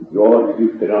God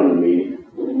Deuteronomy,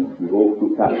 you go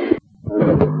to Catholic, and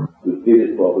to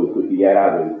this bubble, to the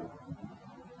Arabic.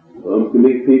 To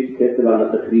make fish get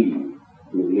around the tree,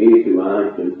 to lay to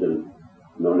ancient and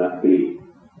non a tree.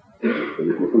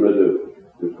 And it was another,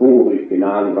 the four is in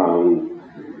on ground.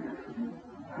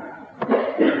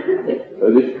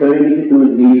 Dus kun je niet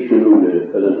met deze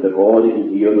noemen, dat het de woorden in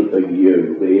die jongen te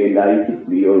geven, voor een lijntje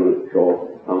die jongen zo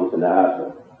aan zijn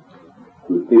hazen.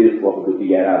 Dus dit is wat we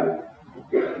die hebben.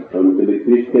 Dan moeten we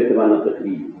Christus van het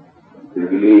krieg. De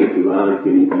geleefde maandje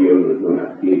in die jongen nog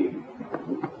naar kleed.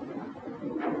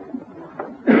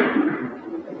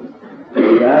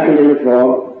 We zagen in het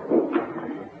woord,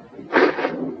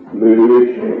 meus,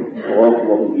 ook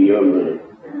wat die jongen.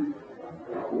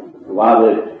 Wat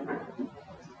het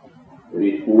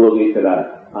is voorgesteld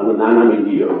aan een ander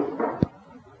medium.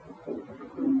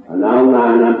 Aan een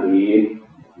ander medium.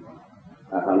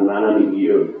 Aan een ander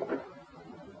medium.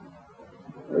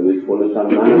 Dus volgens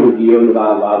een ander medium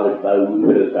waar het wel goed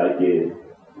is dat je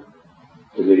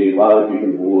de ritueel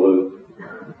tussen boeren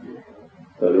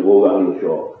de boven aan de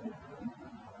show.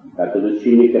 Dat is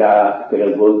misschien niet graag dat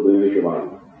het woord bewust was.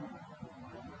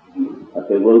 Dat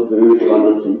het woord bewust was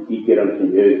aan zijn pieker en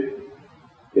zijn jeugd.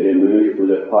 Dat het bewust voor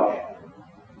de vast.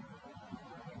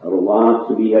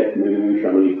 Romaanse wie het nu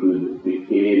aan die kunt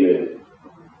bekelen,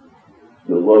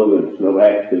 de logens, de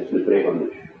rechtens, de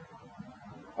pregonders.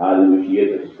 Hadden we hier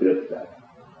de schrift uit.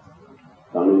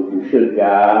 Dan ook een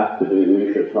schilgaat, de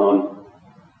neusjes van,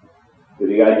 de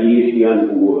regadiers die aan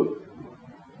het boer.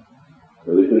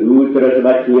 Dat is een roester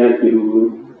wat je aan het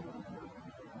doen,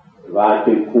 wat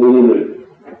je koning,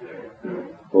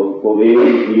 voor wie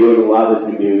hier wat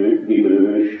het die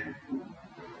neus.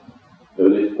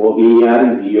 Dat is voor een jaar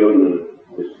in die jongen,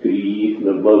 de schreef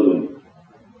naar boven.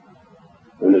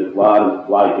 En het warm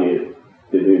plaatje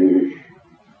te de huis.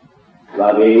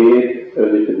 Waar weet,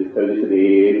 dat is het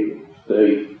weer,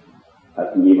 stuit,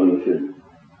 het niemand zin.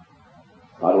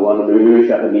 Maar wanneer een huis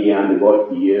had niet aan de bord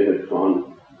hier, het van.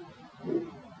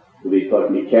 Dat is wat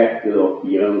niet checkte op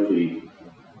die jongen zie.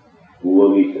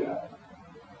 Hoe is het?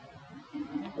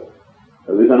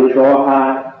 Dat is dan zo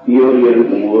hard, 4 jaar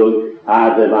gehoord.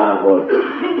 Ademaan wordt,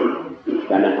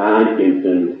 dan een haantje,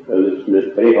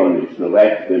 een pregonders, een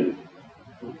rechten,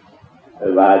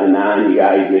 waar de naam die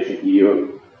eigenlijk hier.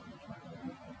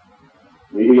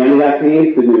 We zijn dat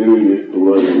heel te doen,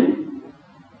 worden.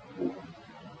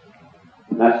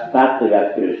 Naar stad te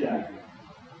gaan terug.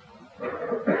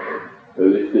 Dat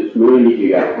is de smoelige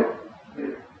gaan.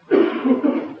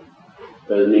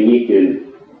 Dat is niet een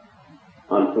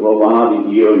antropologie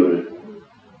die jongen.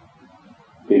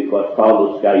 Het was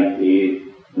Paulus geest is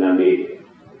naar mij.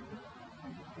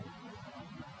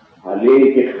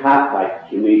 Alleen ik ga wat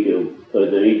je weet,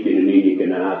 dat er niet in de enige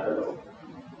genade was.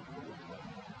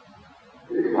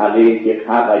 Alleen ik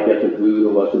ga wat je te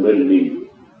vuren was een lief.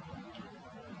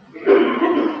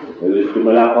 Dus toen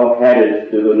we dat op herren,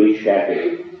 toen we niet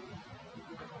zeggen.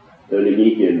 Toen we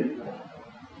niet in.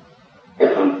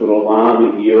 En vooral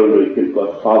aan de jongen, het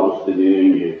was Paulus te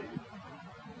doen,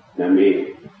 naar mij.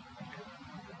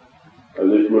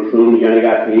 Dus misschien kan ik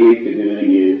het heet te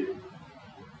doen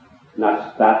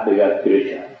naar stad te gaan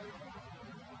terug.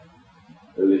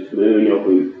 Dus moet je ook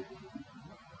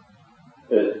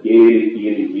het Gaelic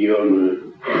religion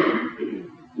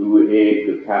doe heet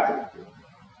te kappen.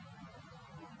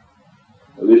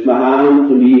 Dus mijn hand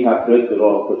toen die heb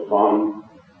teruggeroepen van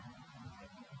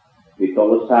die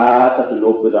tolle zaad dat de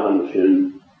lopen dan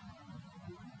misschien.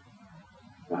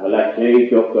 En gelijk zei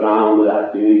ik op de raam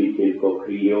dat u in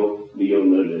Kokrio die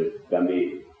jongen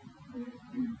daarmee.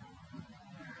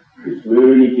 Dus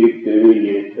moeilijk kun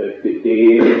je het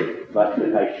verteren wat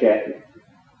men hij zegt.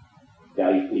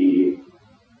 Dat is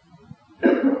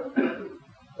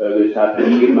dus dat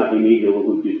hier maar die niet heel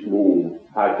goed is moe,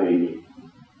 had hij niet.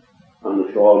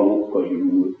 Anders zou ook kan je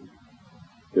doen.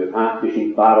 De haak is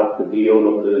een paar op de deel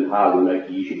nog een halen dat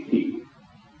je ziet zien.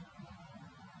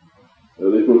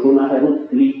 Dus we zullen naar het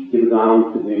vlieg te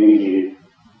gaan te doen.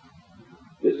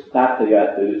 De stad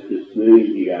gaat, dus de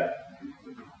sneeuw gaat.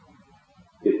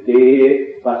 De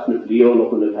thee was met Leo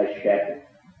nog in het schijf.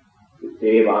 De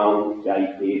thee waan,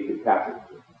 zij thee te kappen.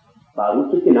 Waarom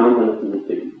te genaan van het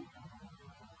moeten?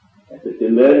 Het is de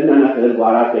murden en het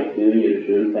waar ik kun je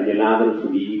zult en je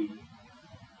naderen wie.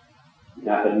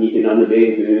 Dat het niet in andere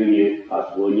weg kun je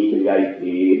als we niet een gij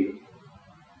thee.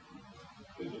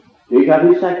 Ik heb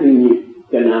niet gezegd niet.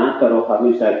 Daarna daarop heb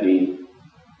ik gezegd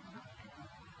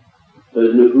dat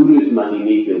is een goede man die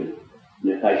niet wil.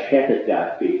 En hij schet het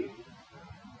daarbij.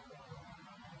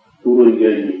 Toen een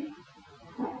gun.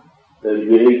 Dat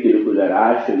is een voor de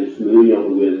raasje, de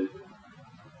smeul wil.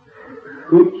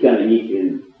 goed kan niet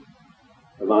in,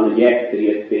 van een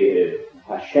jechter tegen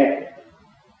haar check.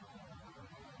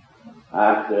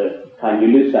 Ach, kan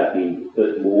jullie zeggen,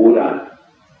 het woord aan.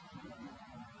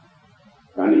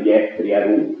 Kan een jechter ja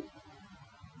doen.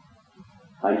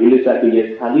 Kan jullie zeggen,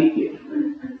 je kan niet hier.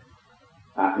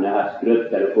 Ach, na haar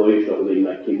schrift, daar gooi je in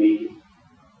mijn chemie.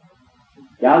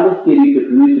 Ja, nog keer ik de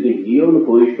vuur in hier, en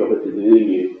gooi je toch het te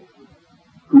doen.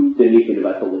 Goed te liggen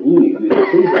wat er niet is.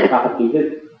 Dat is het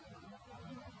niet.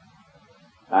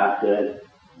 Ach,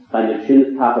 kan je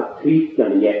zin hebben triest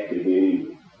kan je echt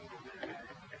doen.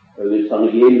 Dus dan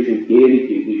een jemische kerk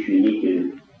is niet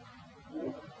in.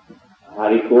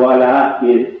 Harikoala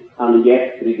aan een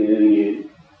echt doen.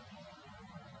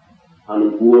 Aan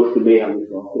een boerste mee aan de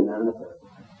zak in aan de.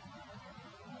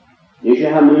 Dus je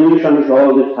hebt nu aan de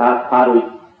zak het haar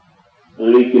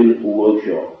een in de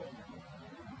oorlog.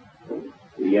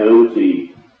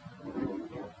 Jansi,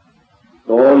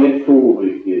 daar je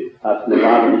toegevoegd als de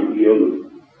waren in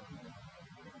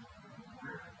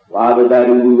waar we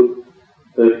daar nu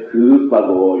het kuurpa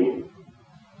gooien.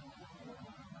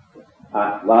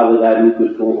 Waar we daar nu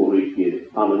het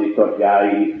toegevoegd aan de tot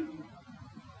Gaelic,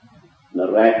 naar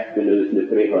recht kunnen de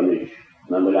pregonis,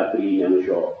 naar de latrine en de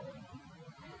zo.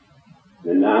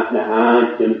 De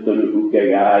hand komt een hoeke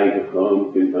Gaelic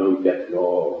gekomen en dat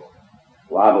zo.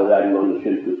 Waar we daar nu aan de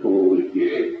zin toegevoegd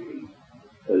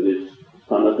het is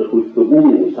van het goed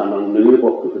gebogen, van een nieuw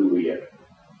opgegroeid.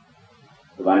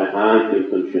 Van een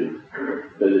handtekening,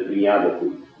 dat is een jaar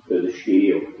goed, dat is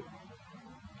scheel.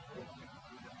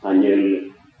 En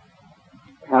je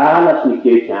kan als niet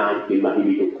eens aankomen, maar je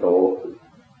niet optrokken.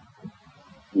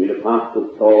 Je hebt haast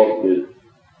optrokken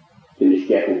in de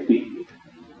schekking ziet.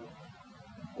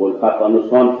 Want ik heb aan de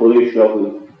zon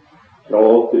voorgeschreven,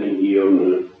 trokken in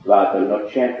hier water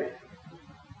nog checken.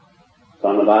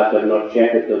 Dan water nog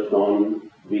checken, dat dan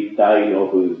wie tijd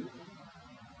nog een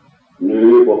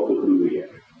nieuw opgegroeid.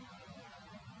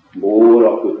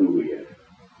 Boor opgegroeid.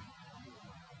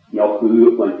 Nog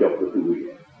goed, want je opgegroeid.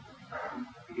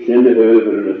 Zinde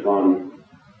heuveren van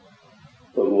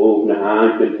verwogen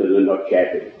handjes te nog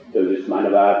checken. Dat is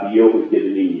maar waar die ook het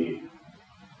in linie.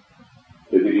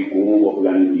 Dat is die kom op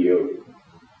gaan hier.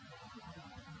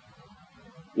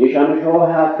 Je kan zo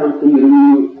haar kan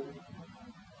doen.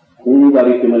 Hoe dat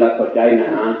ik me dat partij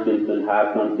handjes en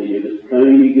haar kan je de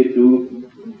könige toe.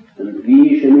 Een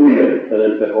Griekse noemer, dat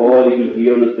een verhouding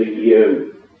hier te hier.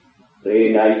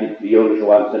 Reenheid hier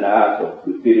zoals een aas op,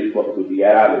 de spirit wordt goed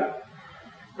jaren.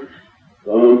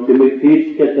 Dan te met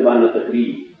fiske van het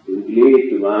Griek, een kleed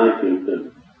te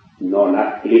maken, nog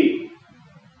naar kleed.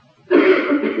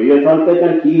 Je kan het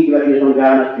aan kijken, wat je zo'n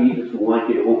gaan naar Griek, zo want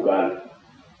je ook aan.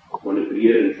 Van de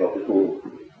prieren zo te doen.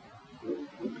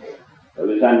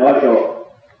 We zijn nog zo.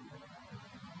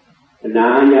 Een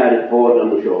aanjaar het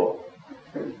voordat zo.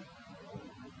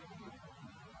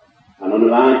 En dan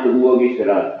laat de oog is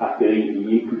er achterin in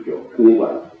je kutje,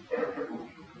 toegang.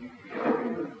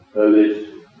 Dus,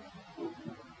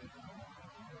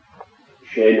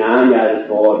 zijn aanjaar het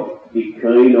woord, die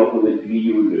kun je nog met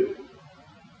 3 uur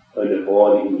en de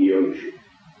woord in die oogje.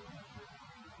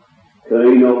 Kun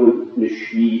je nog met een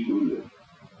schie uur.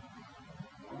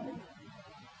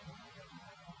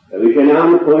 We zijn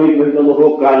aangekomen met de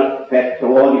ook al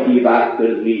vertrouwd die wachter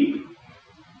lief.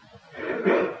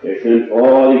 Er zijn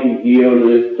oorlijke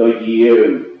dieren tot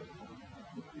jaren.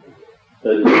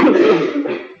 Dat is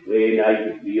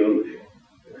reenheid dieren.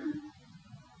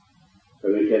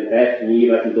 We zijn rest niet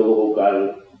wat je toch ook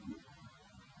al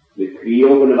de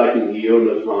kriogen wat je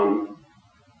dieren van.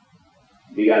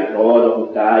 Die gaan trouwen op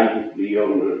een tijd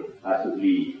dieren als het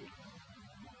lief.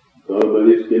 Komen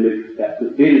we eens met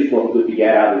de telescoop tot de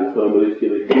jaren, komen we eens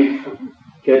met Grieks.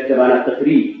 Zetten we naar de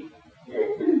Griek.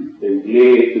 Een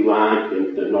kleed te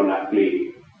waantje en nog naar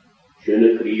kleed.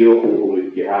 Schöne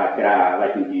kriogen, je gaat graag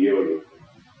wat je dieren.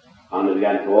 Anders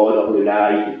gaan trouwen op een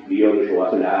laai, dieren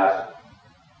zoals een aas.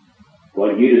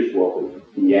 Voor jedes wochen,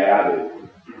 in jaren.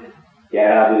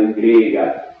 Jaren een kleed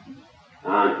gaat.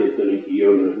 Aanzetten een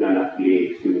dieren naar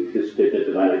kleed, ze met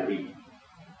gestitten van het Griek.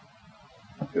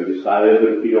 We staan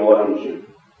over een orange.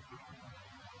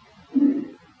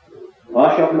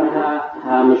 Als je op me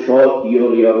haar me short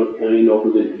dier, kan je nog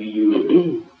de 3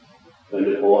 uur van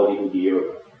het hoordige dier.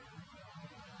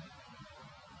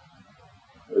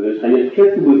 Dus gaan je het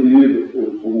kitten behuren,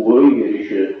 een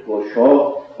verhoorige, voor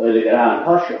short, de graan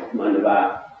hasje, maar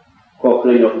waar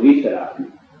kokkelen nog wisser af.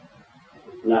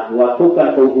 Nou, wat ook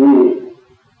dat voor hoe,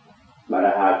 maar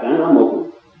dat gaat dan allemaal goed.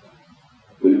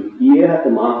 Hier had de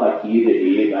man parkieren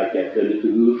hier, wat je kunnen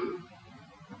terug.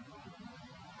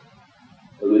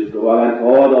 Dus we waren het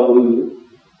houden over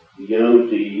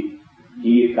Jansi,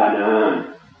 hier Canaan.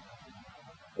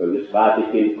 Agus gaat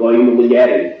ik in koim de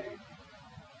jaren.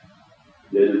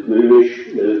 De meus,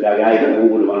 de gagai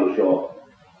over van zo.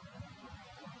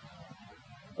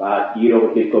 Gaat hier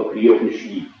ook in kopie op de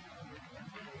schie.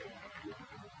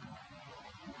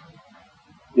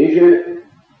 Deze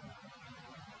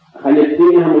gaan je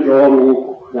dingen hebben zo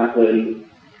ook naar een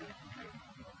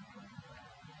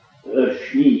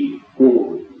schie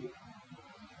over.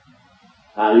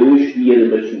 Aan uw schie een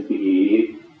beetje te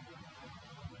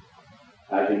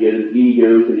als je een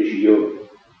video van de schio.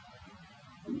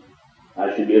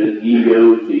 Als je een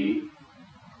video ziet,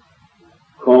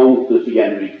 komt het zich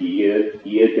aan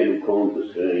hier kan komt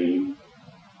het zijn.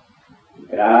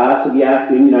 Graag die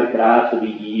achting naar graag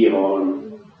die hier gaan.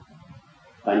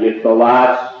 En je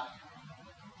verlaat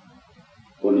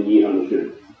van de hier aan de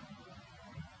zon.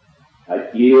 Als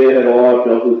je eruit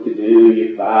nog goed te doen,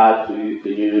 je gaat uit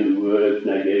en je woord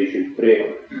naar Jezus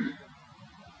spreken.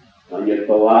 En je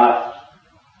verlaat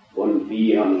van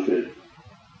die aan de zon.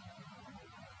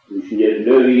 Dus je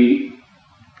nu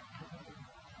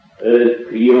het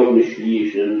krieg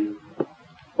beschließen,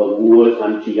 van woord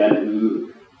aan zich aan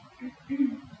u.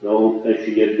 Nou, als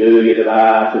je nu de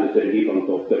water te liepen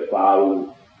tot de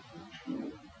vrouw.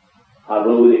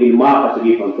 Hallo, in maak als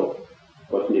liepen tot.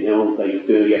 Was niet heel dat je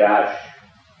te je raas.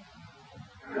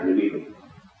 En de liepen.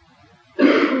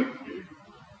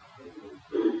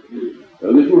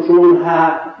 Dus we zo'n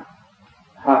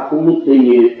ha goed in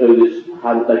je, dus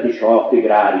had dat je schaf de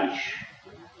gratis.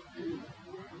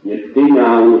 Je dingen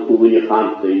aan hoe je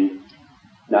gaat in,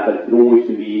 naar het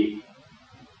grootste wie,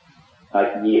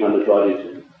 uit niet aan de zorg is.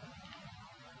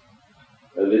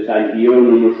 Dus zijn hier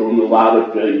nog zo'n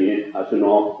watertje als een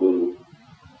afdoen.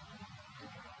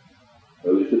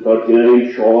 Dus het wordt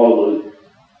geen schalen,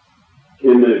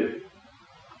 immer,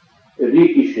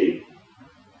 rikische.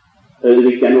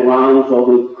 Ik kan nog aan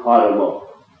zo'n karma.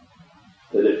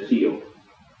 Dat is ziel.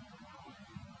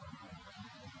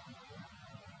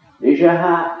 Dus je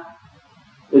hebt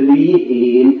een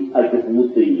een uit de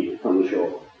voeten van de show.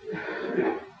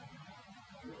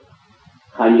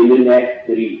 Ga je de nek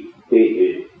 3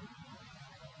 tegen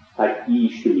het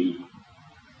eerste lied.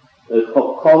 Het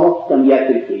gekocht dan je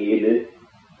te geven,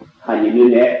 ga je de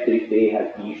nek 3 tegen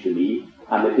het eerste lied.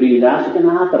 En de 3 dagen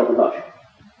later op het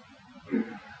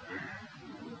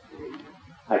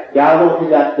het jaar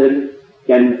dat er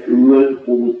kan vroeger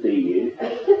voeten.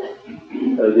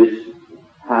 Dus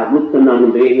hij moet dan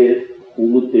een beetje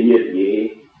voeten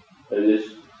je.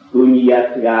 Dus toen je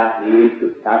het gaat heen,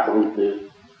 gekasselt.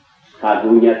 Ga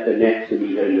doen je het de nekste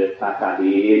die je gaat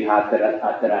heen,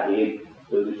 gaat er heen.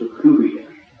 Dus het groeit.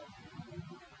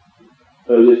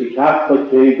 Dus ik heb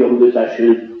gekeken om de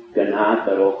station genaaid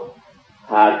erop.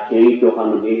 Hij kijkt toch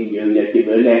aan de beetje dat je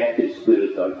wel echt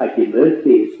gespeeld had. Dat je wel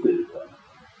veel gespeeld had.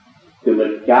 Je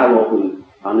moet gallopen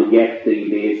aan de jechter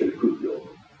lezen goed.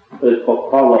 Het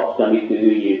gekallops dan niet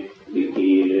je de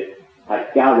keren. Het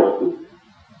gallopen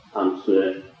aan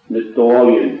ze de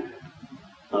tooien.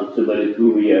 Aan ze met het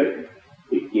goeie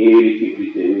de keren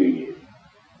te je.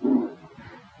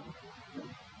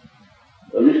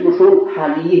 Dat is maar zo'n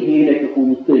halieheid dat je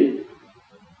goed kunt.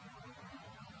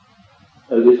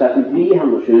 Dus dat een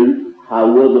vliegendersen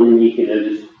houden dan niet in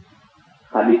het.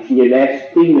 Had ik je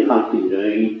les dingen gaan te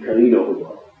doen, kan je nog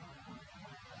wel.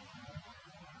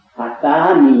 Had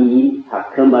daar niet, had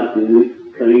kan maar doen,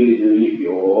 kan je doen je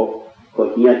bio,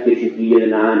 wat niet had tussen die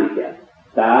en aan niet had.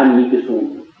 Daar niet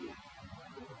gezond.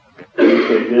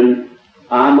 Dus een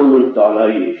amen en dollar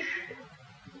is.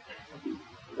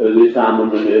 Dus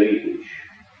amen en uit is.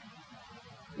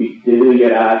 Ik doe je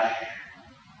raas,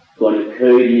 van een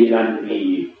keuze aan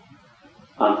die,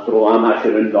 aan stroom als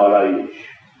er een dollar is.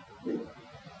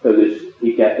 Dus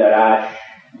ik heb de raas,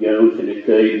 Joos en de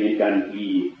keuze aan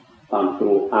die, aan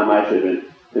stroom als er een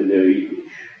uit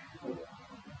is.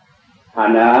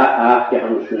 En na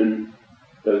afgehangen,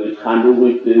 dus gaan we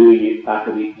het doen,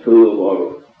 achter die toer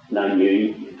worden, naar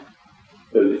je.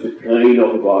 Dus het kan je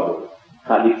nog worden.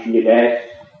 Ga ik je les,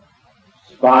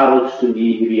 spaarlijkste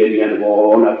die weer aan de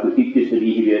woon, actiefste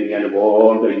die weer aan de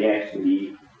woon, de nekste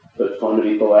die, dat zonder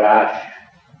die toeraas,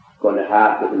 kon de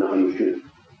haat op een handje.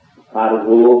 Maar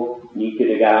zo, niet in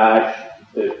de gaas,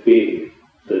 het vee,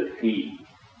 het vie.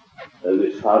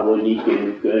 Dus gaan we niet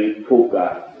in een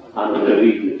toka, aan een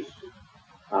reednis,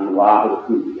 aan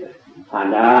watergoed.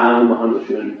 En daarom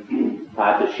handje,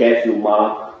 had de schessel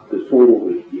maakt, de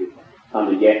zonrichtje, aan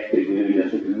de jechter geur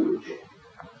als een uurtje.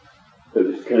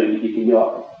 Dus kan je niet in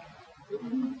jou.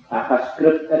 Hij gaat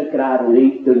schrift graag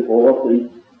niet ten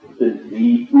woorden, ten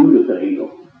 3 uur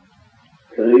geregeld.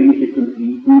 Krijg je ten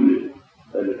 3 uur,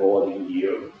 en het woord in die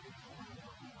uur.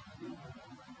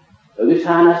 Agus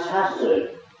hana sasser,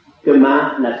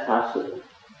 gemacht na sasser.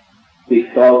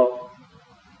 Bydd dog,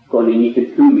 kon I niet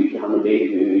een toemig aan de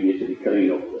wegen geheugen, so die kan je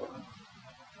nog wel.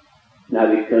 Nou,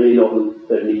 we kunnen nog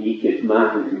een niet het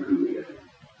maken gebeuren.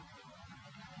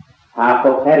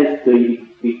 Haar op herfst kun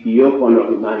je die ook nog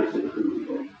een mensen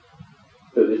gebeuren.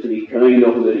 Dus die kan je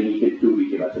nog een niet een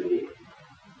toemig wat ze weten.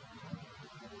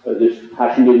 Dus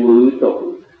als je niet wil toch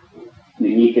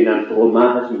niet een aantal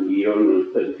maken hier een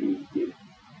fietsje.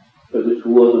 Dus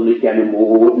worden niet aan de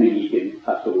moord niet in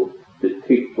als de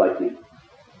tripleiding.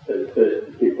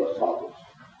 Het was alles.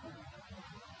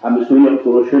 En misschien nog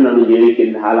voor schön aan de jeugd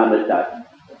in Halland dat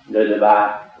er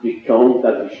waar die kant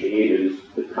dat geschehen is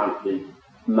bekend is.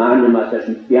 Maar als er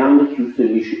een piano tussen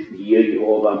is hier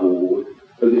Jehovah moord.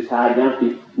 Dus hij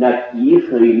denkt dat hier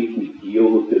ga je niet met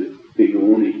Jehovah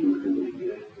begonnen doen.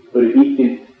 Maar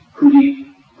ik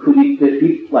could it the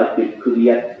tripleiding could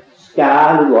it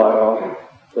skade worden.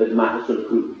 Dat maakt zo'n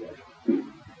goed.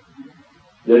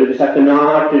 Er is een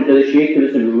aard en de zeker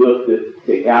is een woord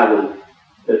te gaan.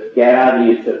 Het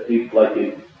gerade is een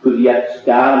tripleiding. Could it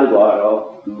skade worden.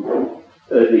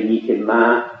 Er niet een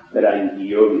maat, maar een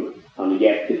dion aan de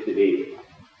echte te weten.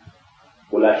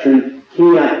 Wel als je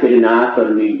geen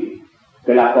alternator neemt,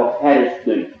 wil ik op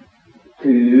herfsten,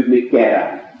 tu met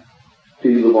gerade.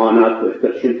 Tu gewoon uit,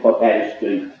 dat je op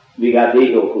herfsten, wie gaat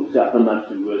dit ook goed zeggen, maar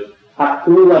zo is. Ach,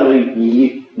 toen waren we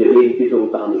niet de wegen zo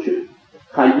anders.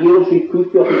 Gaan hier ons in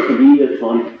koetje op het gebied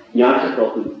van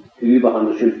jaarstoffen, tuben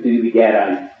anders, tuben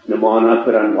gerade, de mannen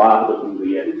voor een waarde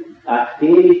proberen. Ach,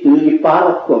 geen is toen je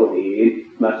paard kon heen,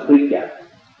 maar schrik je.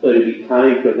 Die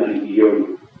kijken dan in die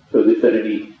jongen. Dus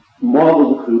die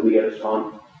mogelijk proberen van,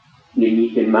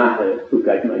 niet te maken, toen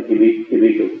kijk maar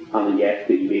gewikkeld aan de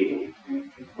eerste gewikkeld.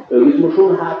 Dus maar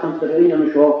zo'n haat aan terrein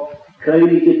en zo,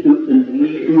 krijg je tot een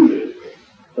 3 uur.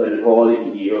 Een hole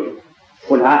in die jongen.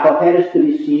 Van haar op herfst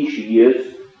is 6 jaar,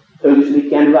 dus we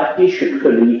kunnen wat tischen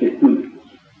kunnen niet doen.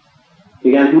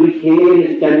 We gaan door het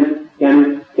heen,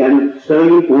 kan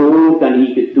zijn voor kan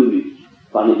niet doen.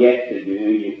 Van de eerste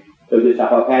gewikkeld. Dus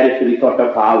als op herfst is tot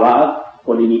op haar was,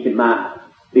 kon je niet te maken.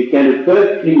 We kunnen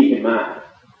het niet maken.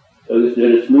 Dus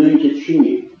er is muntjes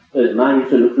zien, dat maakt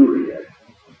zo'n vroeger.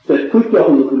 Dat komt toch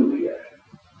een vroeger.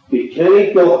 We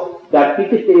krijgen toch dat dit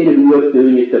tegen woord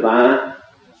doen je te waan,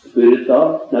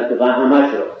 spiritual, dat te waan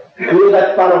amasro. Hoe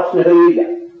dat paroch naar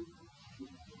huizen.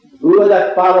 Hoe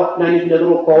dat paroch naar niet naar de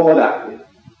rokoor.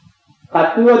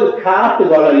 Gaat door de kaarten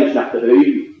waar je naar de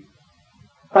huizen.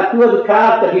 Gaat door de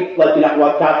kaarten heeft wat je naar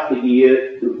wat kaarten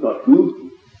hier doet dat goed.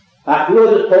 Gaat door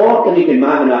de torken die je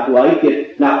maken naar wijken,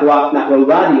 naar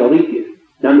waar die oriker.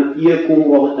 Dan moet hier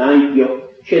komen op het eindje,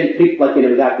 geen trip wat je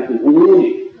naar dat is een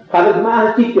honing. Gaat het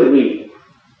maar niet te ringen.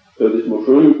 Dat is maar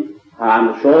zo'n, gaan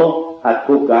we zo, het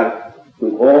ook daar,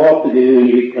 een hoop te doen,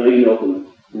 je krijgt nog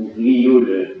een 3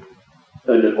 uur,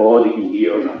 een houding in die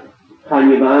uur. Gaan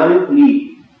je maar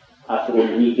vliegen, als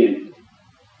er niet een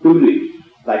doel is,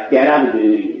 wat gerade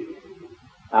doen.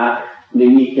 Ach,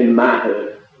 niet een maken,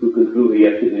 hoe kan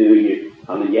vroeger te doen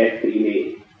aan de eerste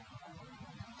mee.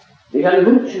 We gaan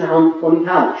een voetje hand van het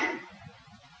huisje.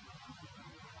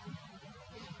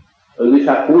 En dus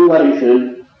gaat gewoon waar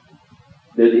je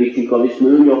dat ik in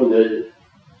kalismen nog de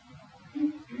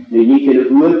niet in het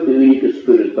woord de unieke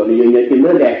spirit, maar je niet in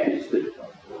de rechte spirit.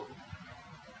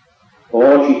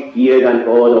 Als je hier dan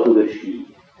gaat op de ski.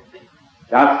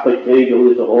 Dat betekent hoe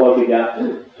het hoort je gaat,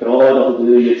 gaat op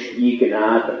de ski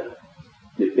nader.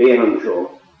 De behang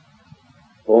zo.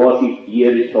 Als je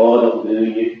hier is gaat op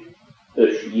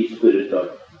de ski spirit, dan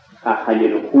ga je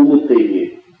nog goed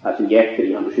tegen als een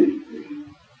jechter aan de ski.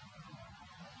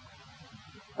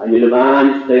 En de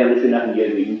waan stellen ze naar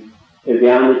jullie, en we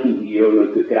hebben het in die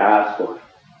jongen gekraast voor,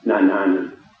 naar een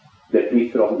ander, dat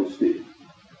niet terug de stuk.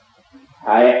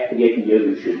 Hij heeft het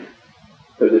jullie.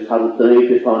 Dus had het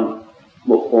even van,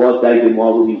 maar altijd de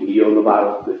morgen in die jongen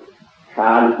waarop het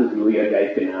schade te groeien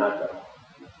gelijk ten ater.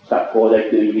 Zat voordat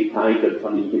jullie kijken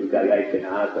van die jongen gelijk ten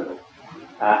ater.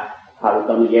 Had het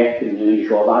dan echt in jullie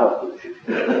zo waarop het.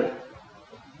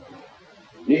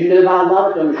 Dus in de waan was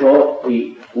het hem zo,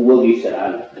 die oor is er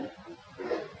aan.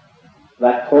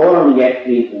 Wat horen we echt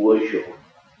in oorzo?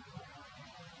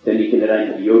 Dan ik er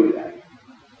aan de jongen uit.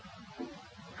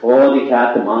 Voor die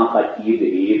gaat de man gaat hier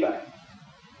de Eva.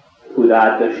 Hoe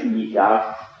dat er niet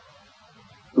af.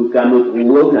 Hoe kan het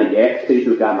oor naar jechter,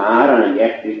 hoe kan maar aan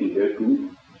jechter die deur toe.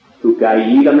 Hoe kan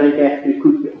hier aan een jechter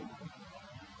koeken.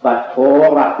 Wat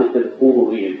voor achter het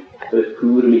oorheen, het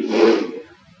koer met jongen.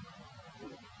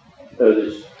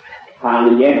 Dus gaan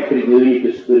een jechter die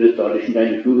de spirit door, dus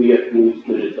dan doe je het niet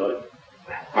spirit door.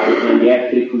 Als een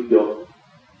jechter koetje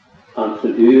aan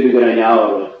zijn deuren en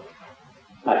jaren,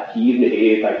 a tír na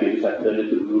hef a gym sa dyna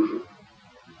drwysio.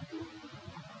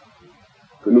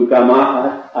 Gwnnw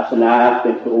gamach as yn ag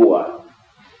yn troa.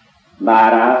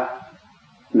 Mara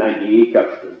na ie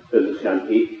gafstyn ydys gan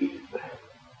eithfi.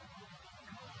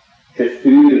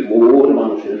 Systyr môr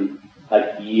man sy'n a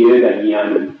gyr a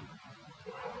nian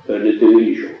yn y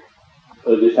dyrysio.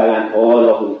 Ydys ag an hol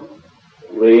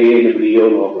o'ch ren y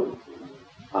brion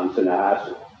o'ch am sy'n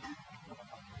aso.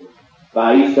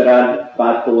 Faes yr an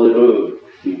badol yr yr,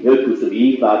 sy'n hydwys y fi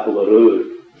badol yr yr,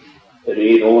 yr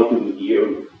ein oed yn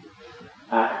gyr.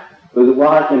 Ach, bydd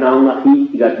waad yn awn a'ch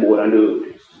hyd môr an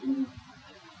ydys.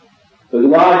 Bydd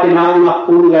waad yn awn a'ch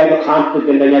bwrgau o champ yn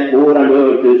dynniad môr an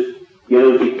ydys,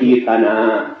 gyda'r sy'n cyr na.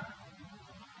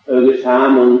 Ydys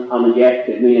am yn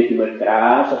iechyd, mynd i mae'r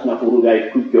gras as na bwrgau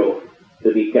cwtio,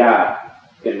 dydi graf,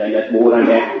 dynniad môr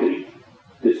an iechyd,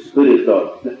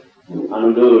 dysbrydod,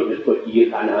 an ydys o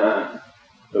cyr na.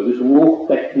 Ydys mwch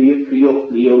beth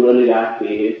priwch yn yr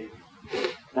athyd,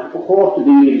 ac o chort y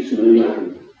dwi'n ysmwyn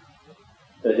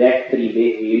y ddechrau fe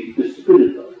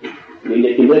dysbrydod, mynd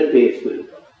i mae'r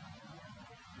dysbrydod.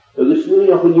 Ydys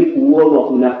mwyn o'ch yn ei bwol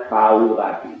o'ch yn y cawl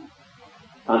fagi,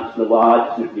 ant na wad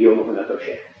sy'n brion o'ch yn y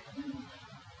dosech.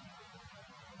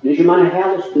 Nes i ma'n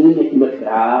hel ysgrifennu ac yn y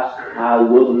gras a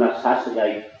wyl na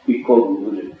sasagau i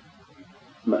corwyn.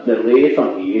 Mae'r res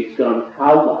o'n hyd gyda'n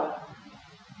cawl fagi.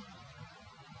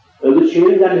 Ydys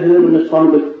sy'n gan hyr yn y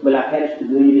son fel a hers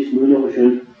ysgrifennu ys mwyn o'ch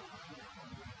yn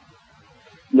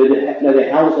na de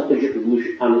hels at ysgrifennu grwys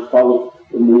an ysgol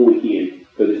y mwy hyn,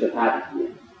 ydys y padig hyn.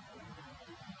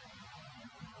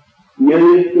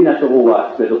 Nid yn at o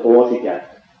oad bydd o bosidiad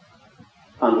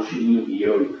am sy'n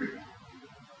hyn.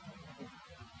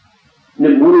 Na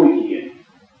mwy hyn,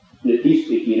 na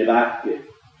distig hyn y factio,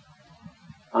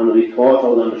 an oedd i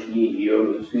tosol am sy'n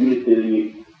hyn, ysgrifennu dylni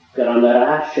gyda'n yr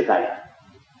asio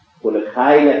Wel y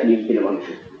chael at ni'n hyn o'n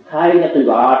sy'n. Chael at yn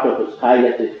gardwch, chael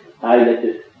at y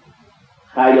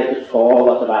sol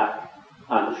at y fath.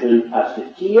 An sy'n as y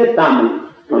tir damn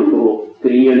yn gro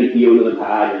grion i diwn yn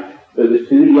hael. Bydd y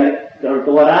styriad gyda'r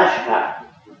dor asio.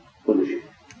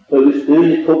 Bydd y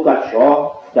styriad tog at sio,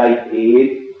 dau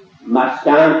ped,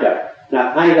 masgantar, na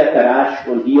chael at yr asio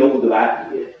o'n diolch o gyfath.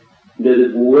 Bydd y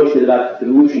bwys y fath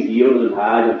drws i diwn yn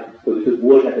hael. Bydd y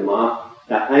bwys at y ma,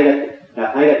 na chael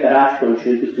at yr asio o'n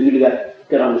sy'n styriad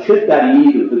gyda'n sy'n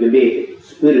garid bydd y mech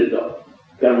spyrdod.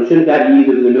 Gyda'n sy'n garid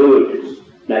bydd y nôdys.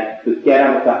 Na bydd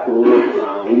geram ac acwrw o'r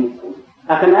sawn.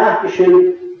 Ac yn ach sy'n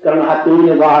gyda'n hadwn y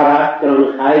wara, gyda'n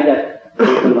chael at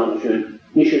gyda'n sy'n.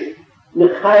 Na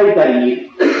chael garid.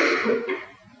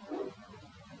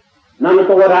 Na na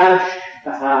dod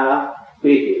asio a ha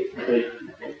beth.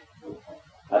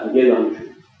 As yn gyda'n sy'n.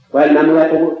 Wel,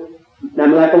 na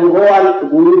mwlet o'n gwael y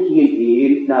gwyd i'n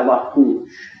hyn na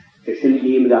wachwys, sy'n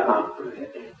hyn da hamper.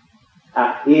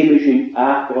 Ac hyn sy'n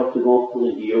ach o'r tygofl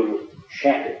yn diwr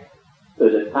siarad,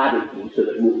 oedd y padig hyn sydd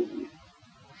yn mwyd.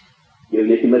 Yw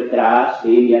net i'n gras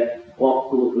hyn i'r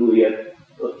bocl o ddwyr,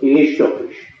 oedd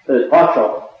eisiogys, oedd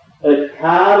hosog, oedd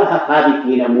cael ha padig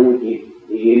hyn am mwyd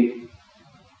hyn,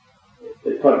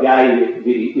 oedd torgau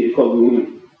i'r cognwn.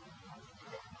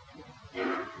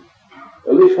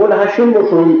 Oedd ysgol ha sy'n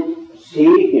mwysyn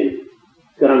segen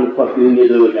gyda'n fforddwn i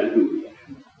ddod yn hwyr.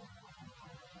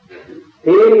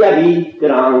 Teri a fi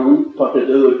gyda'n tot y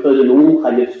ddod oedd nhw'n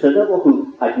cael ei sydaf o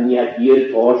hwyd ac ni a gyr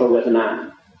tos o glas yn ann.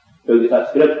 Oedd ys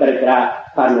asgryf gyda'r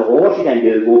graf pan o hos i gan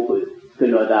gyr gwybod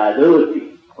gyda'n dda ddod i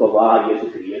gofar i ys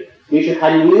y crir. Nes i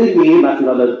chan i'r ddim at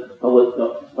yn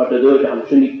tot y ddod am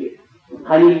synidig.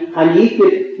 Chan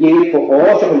i'r ddim o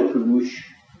hos o'n clwys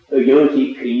y gyda'n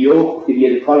si criwch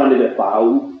gyda'r colan y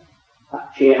faw.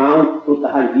 Che hawn rwyd a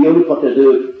han diwn tot y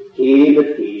dod ceb y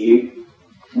ceb.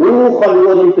 Mwch o'n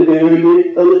roedd yn tygynnu,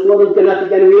 ys roedd yn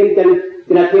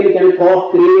gynnat i gan y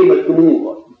toch greb y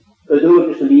gwmwch. Y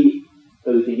dod ys yn fi,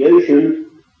 ys y ieisyn,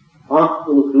 ach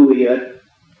yn clwyr,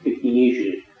 y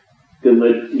gynisyn.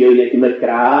 Gymryd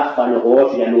gras fan y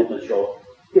hos i anwyd yn sio.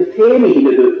 Gyffem i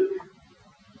hyn y dod.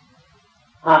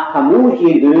 Ha mwch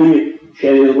i'n dod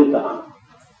sef yn rwyd a han.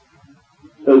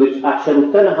 Ys a sef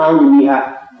yn hawn ni ha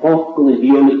Hokkel en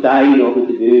die om de tuin of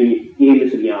de deur, even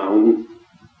ze jou.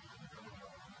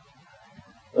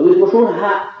 Dus maar zo'n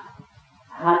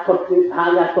gaat tot die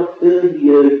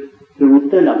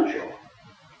route langs jou.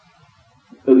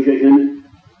 Dus je een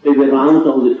overland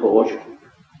op de toos.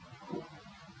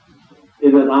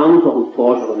 Overland op de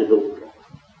toos van de dood.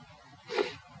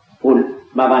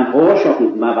 Maar van toos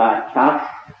of maar van kast,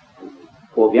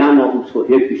 voor wij nog ons voor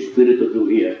heel spirit of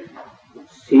hier.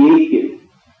 Zeker.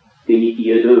 Den i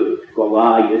di'r dod,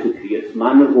 gofau Iesu Christ,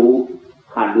 man o,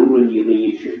 han lwrwn i'r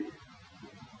leisio.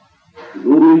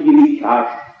 Lwrwn i'r leisio,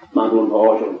 man o'n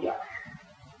hoesol jas.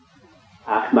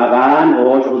 Ach ma van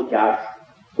hoesol jas,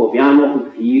 po bian nog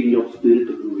een vier nog spirit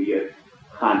groeien,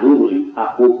 gaan doen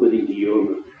a hopen in die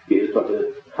jongen, dus tot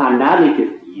de gaan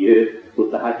nalijke vier,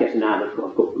 tot de hakjes na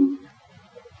de koppen.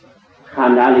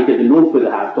 Gaan nalijke de noop de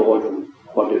haar toren,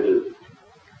 wat de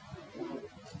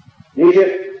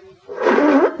deze,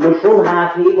 maar zo'n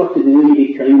haak niet wat te doen,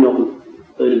 ik kan nog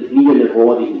een vliegende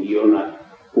woord in die jongen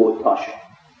voor tasje.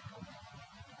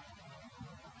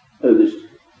 Dus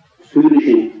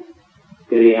Syrische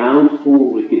Koreaanse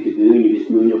te doen, is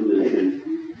nu nog de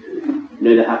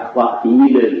naar de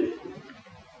hakwachthielen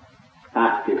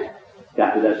achter,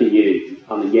 dat ze je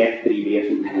aan de jechtrie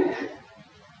wezen moeten.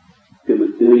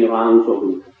 Kunnen we je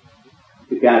aanzoeken,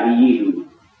 de gaat hier doen,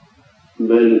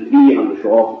 maar een vlieg aan de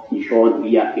schoot, die schoon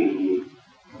via gegeven.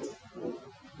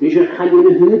 Dus je gaat je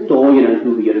de hele tooien aan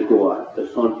toe weer door, dat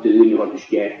zo'n teun wat de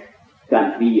schijf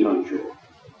kan vliegen aan de schoot.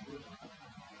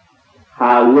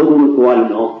 Ga we gewoon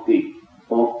nog die,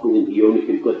 ook in die jongen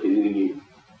in Korte Unie.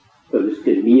 Dus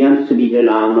de niemand niet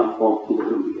lang nog op te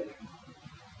groeien.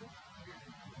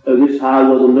 Dus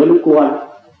houden we nu gewoon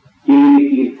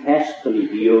die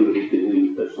festelijk die jongen in de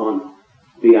Unie persoon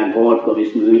die aan boord kan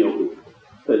is nu nog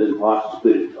een hart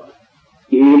spiritual.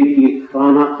 Die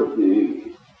kranak de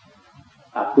Unie.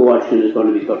 Akkoordje is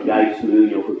dan weer tot geest nu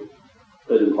nog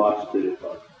een hart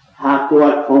spiritual.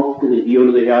 Akkoord komt de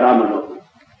jongen de jaren nog.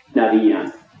 Na die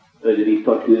aan. Die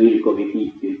tot Unie kom ik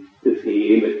niet te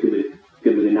veel met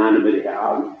kunnen we namen met de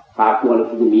halen, haak wel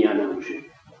voor mij aan onze.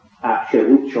 Als je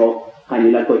goed zo, kan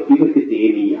je laten kijken te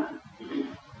delen aan.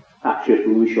 Als je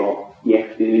goed zo, je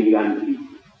hebt niet aan de liefde.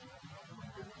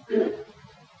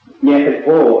 Je hebt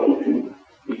het oor,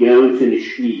 de jongens in de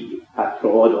schie, het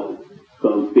trouwen,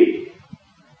 gewoon pik.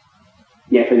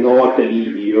 Je hebt een oor te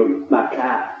liefde, jongen, maar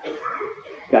klaar.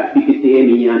 Kan ik het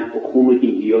delen aan, ook hoe moet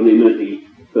ik jongen met die,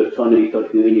 personen die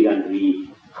tot jullie aan de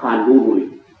gaan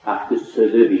doen, achter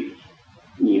z'n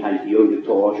niet aan die jonge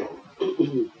toren.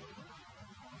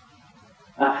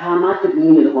 Ga maar te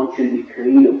doen dat want je niet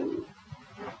krijgen.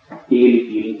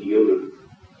 Die jongen.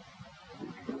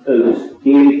 Dus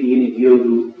die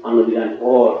jongen aan de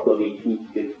oor dat ik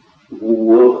niet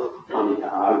hoog aan het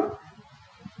haar,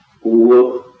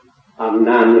 hoog aan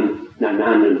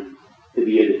namen te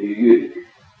weer de buurt.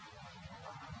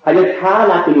 Hij het haar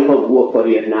laten je gewoon hoog voor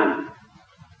je namen.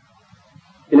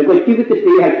 En dan kan je te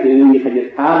veel doen, je gaat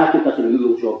het haar laten als een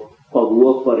uur zo van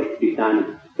hoog voor het gedaan.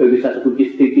 Dus als het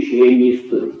een stukje scheen is,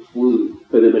 voor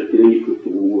de merkelijk te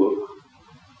hoog.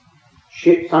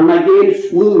 San maar geen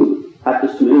smoel, had de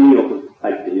smoel op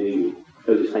uit de uur.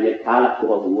 Dus gaan je het haar laten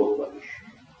gewoon hoog voor je.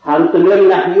 Gaan te leren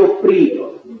naar je op prior.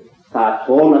 Gaat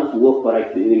gewoon als hoog voor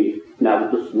uit de uur. Nou,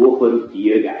 het is hoog voor het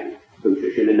dier gaan. Dus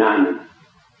je zullen namen.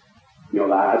 Ja,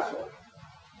 waar zo.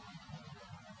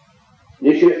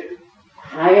 Dus je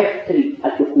hecht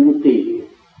als je goed tegen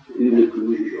je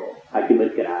kruisje, als je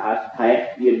met gras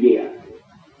hecht je leert.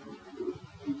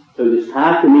 Dus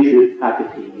haken is je haken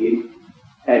tegen,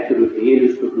 het teruggeven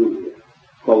is te groeien.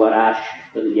 Colorage,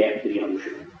 dat je hebt er aan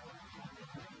de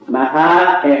maar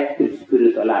haar echt het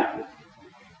spiritualiteit.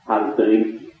 Haar het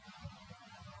erin.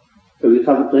 Dus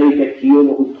haar het erin heeft hier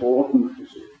nog een trots moeten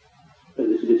zijn.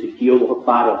 Dus het is hier nog een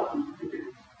paar op.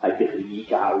 Hij heeft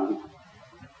geliefd houden.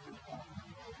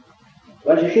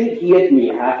 Als je zit hier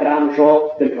niet, hij krijgt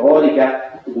zo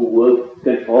controlika,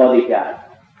 controlika.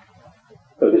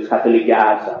 Dus gaat de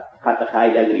ligaza, gaat de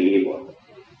geile leven.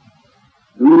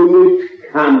 Bloed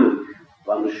kan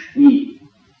van de stief.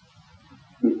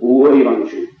 Een oor van de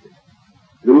schut.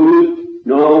 Bloed,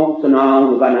 nou,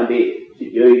 van een beetje.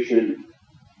 Ze juisten,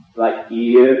 wat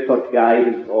hier tot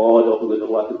geile vrouw, of het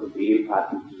wat ik veel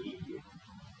had met die.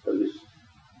 Dus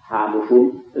haben wir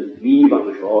schon ein Lieb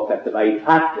angeschaut, dass er weit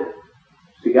hatte.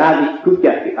 Sogar die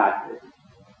Kuckuck hatte.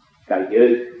 Kein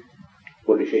Geld,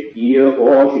 wo ich hier,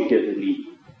 ich das Lieb.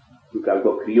 Du kannst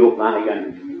auch Krieg machen,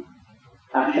 ganz viel.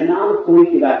 Ach, schon alle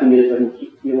Punkte, dass mir das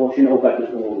nicht, die muss ich auch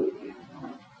etwas holen.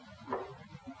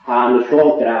 Haben wir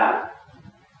schon gerade,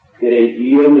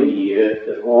 geregieren wir hier,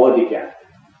 das Hordige,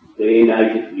 den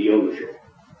eigentlich Krieg angeschaut.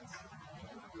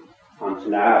 Ans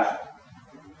Nast.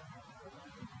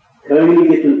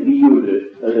 Königlich und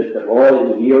Liebe, das ist der Wort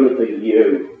in Liebe für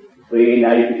Liebe,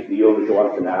 Vereinigtes Liebe,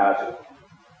 schwarze Nase.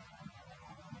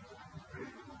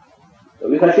 So,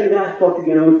 ich habe schon gedacht, dass ich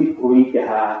genau die Punkte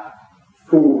habe,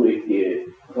 so richtig,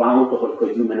 Frauen doch auch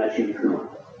die Menschen gemacht.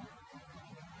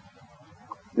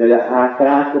 Na, der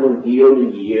Haarkraft und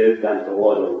Liebe, ganz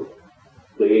Wort,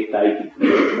 Vereinigtes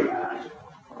Liebe, schwarze Nase.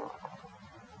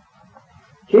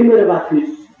 Kinder, was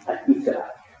ist, als Israel?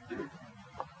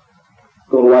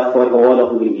 Wat voor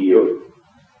oorlog in die jeugd.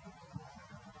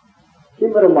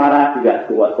 Immer marach gat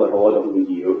wat for hodom in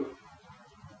dio.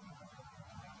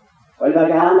 Weil da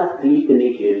gana kriegen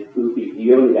nicht zu die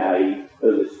dio gai,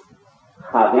 es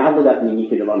hat ja dat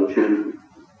nicht in der schön.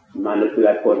 Man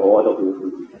vielleicht for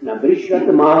hodom. Na bricht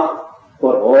gemacht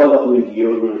for hodom in dio.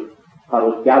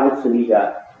 Hat ja was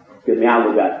liga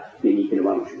gemerkt, die nicht in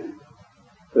der schön.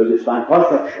 Es war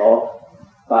fast schon,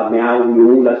 war mehr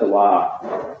jung als war.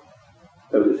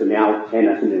 Es mehr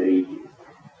tennis in der Region.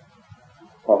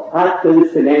 Auf hat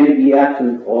es eine die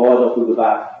ersten Order zu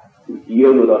gebracht, die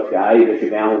oder drei, welche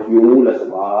mehr jung als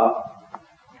war.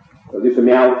 Es ist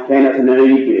mehr tennis in der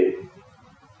Region.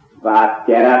 War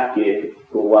derartige,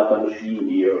 wo was an Ski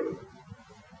hier.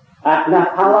 Ach,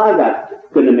 nach Halagat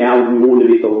können mehr jung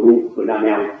wieder rufen, nach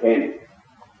mehr kennen.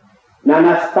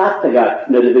 Na statagat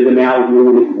na de mehr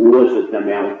jung große na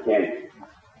mehr kennen.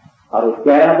 Aber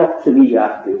der doch zu mir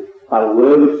sagte, aber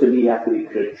wohl zu mir hat die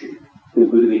Christen.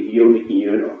 Du würde hier mit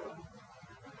hier noch.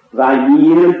 Weil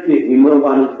hier die immer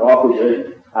waren drauf sind,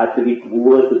 hat die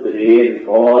große Drehen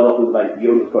vor und bei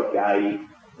dir und Gott gei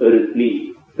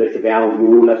irgendwie, das wäre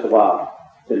nur das war,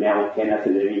 zu mehr kennen als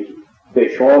nicht.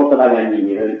 Beschaut da gar nicht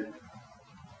mehr.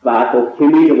 War doch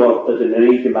Kimi was das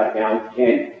nicht mal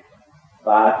kennen.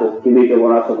 War doch Kimi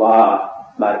was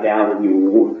war, mal down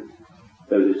you.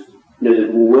 Das ist eine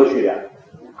große.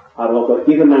 Aber auch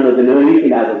die man das nicht in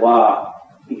der war,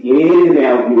 die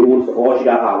mehr uns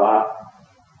ausgehauen war,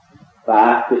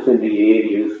 das sind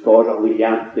die Storch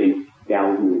William Thing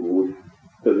down you.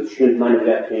 Das ist schön man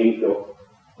der denkt doch.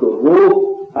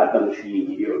 Geruch hat dann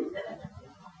hier.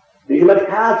 Ich möchte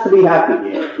Katze wie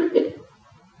happy.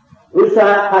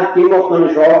 Usa hat jemand eine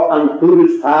Schau an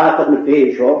Tourist hat mit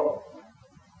der Schau.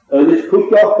 Und es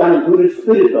guckt auch an Tourist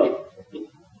Spirit.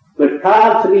 Mit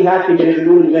Katze wie happy der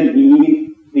nun wenn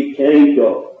die kennt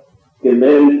doch.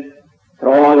 Gemeldet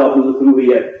treu auf die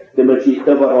Probier, der man sich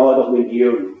da war doch mit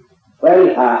ihr.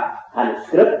 Weil ein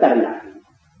Skript danach.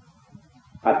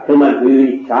 Hat man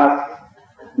wenig Kraft.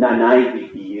 Nein,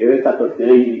 die hat doch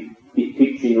die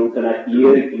Teaching und dann die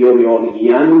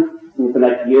Orion und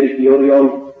dann die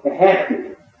Orion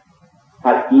hechten.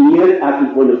 Hat hier, als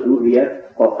ich von der Flurier,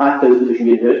 auf hat er sich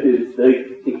mit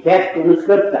die Kerzen und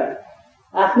Skript.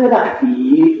 Ach, nicht ach,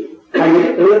 die,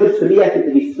 eine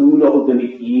Öberstrierte die Schule und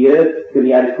mit ihr, für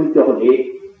die eine gute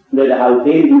Idee, nur der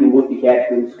Hausel, die muss die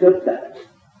Kerzen und Skript.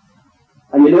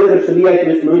 Eine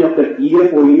Öberstrierte ist nur noch der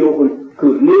Tier, wo ich auch ein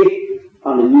Kurle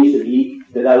an der Niese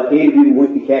liegt, der Hausel, die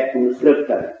muss die Kerzen und Skript.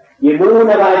 Je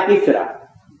Mona war Israel.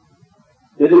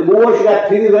 De boos dat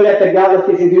huwel het de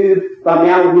Gallische huwel van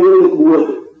mij huwelijk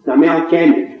wordt, naar mij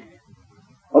kennen.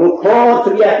 Maar ook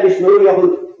God wie is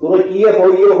nodig voor het hier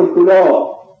voor je een kulaar.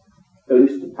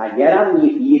 Dus hij gaat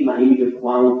niet hier maar in de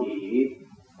kwam hier.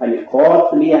 En je God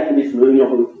wie is nodig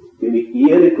voor je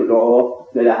hier een kulaar,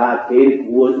 dat hij haar heel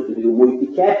goed is, dat hij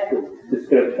moeite krijgt, de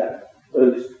schrift.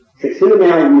 Dus ze zullen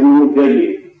mij nu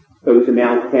willen, dus ze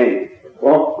mij kennen.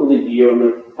 God kan het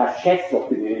hier haar schets op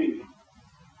de neus.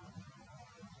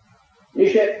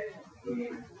 Dus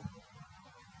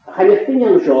ga je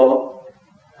dingen zo,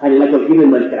 ga je lekker even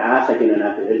met gras in een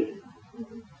appel.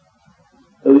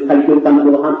 Dus ga je ook dan met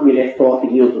de hand met de stoot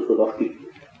hier zo zo door.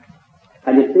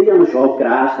 Ga je dingen zo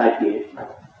gras je,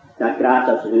 naar gras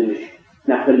als hunnisch,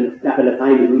 naar de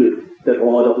fijne roer, de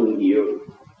rode van hier.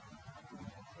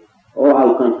 Oh,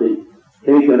 hoe kan het?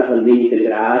 Kijk je naar een wenig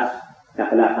gras, naar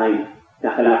de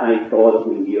fijne rode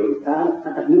van hier. Dan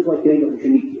gaat niet wat je nog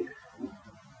niet.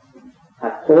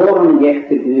 Het toren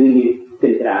jechte geunie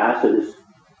ten grazen dus.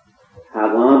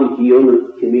 Haar warme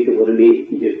dionen gemeten worden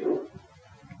meegedrukt.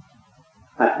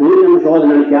 Het toren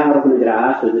zouden aan het jaar op een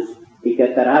grazen dus. Ik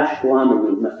heb de raas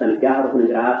kwamen, maar aan het jaar op een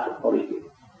grazen volgde.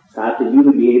 Zaten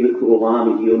nieuwe leven voor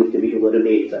warme dionen gemeten worden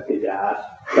meegedrukt ten gras.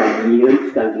 Kan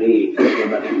niemand kan lezen, dat je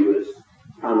maar duurs.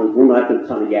 Aan een wonderlijk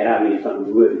van de jaren mee van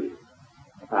de woorden.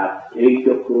 Het treedt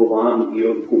op voor warme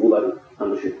dionen koelen.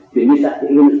 Anders de niet echt de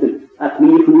enige. At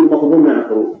meer voor nog gewoon naar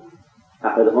voren.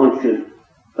 Achter de handje,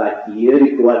 wat hier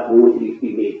ik wat woord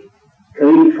richting mee.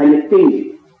 Kun je geen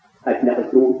dingen. Als naar het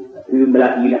toe, u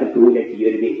laat hier naar het toe dat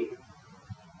hier mee.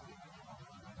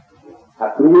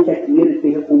 Het toe dat hier is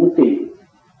tegen goed dingen.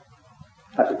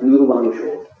 Als het uur van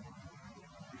zo.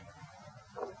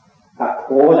 Het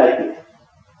hoor dat je,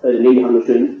 het leven van de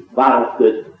zin, waarop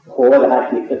het hoor dat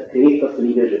je het kreeg als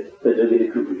liefde, dat je de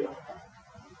kroeg.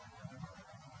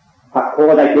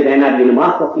 Akkoord dat je daarna in de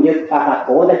macht of niet,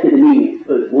 akkoord dat je er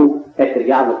niet moet, het er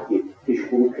ja nog niet. Het is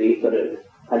goed kreeg verrullen.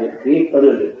 En je kreeg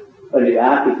verrullen. En je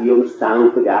gaat het jongen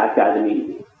staan voor de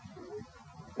academie.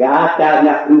 Gaat daar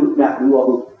naar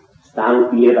vroeger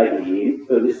staan hier bij de heen.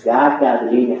 En dus gaat daar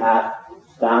alleen haar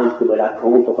staan voor dat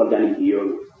grond te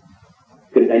organiseren.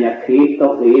 Kun dan ja kreeg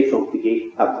of lees om te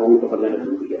geven, a komt of alleen te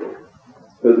doen.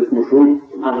 Dus moest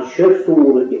aan de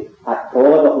schriftsoortje, het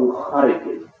tode om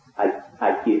garretje,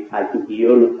 uit de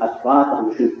dieren, als water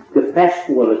moest gevest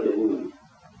worden te doen.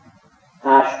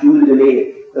 Hij stuurde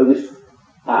mee, dus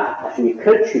als je een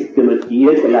krutje kunt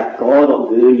dieren, dat tode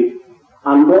om doen,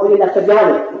 en mooi dat er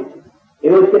jaren.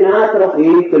 En wat je nader nog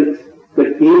heeft,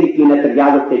 verkeerd in het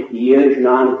jaren te dieren,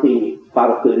 aan dingen, waar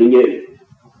we kunnen.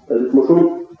 Dus moest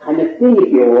kan je dingen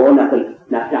gewoon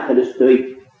naar de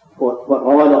steun. Voor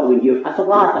alle dingen, als het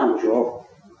laat aan zo,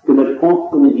 kunnen we komt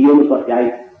van de dieren wat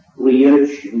jij leert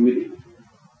sturen.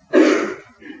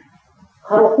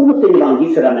 Ga we goed in lang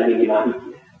die aan de dingen.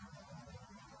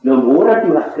 Dan worden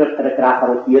die wat schrifteren graag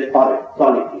al hier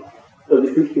tonnetje. Dat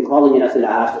is dus gevallen in als de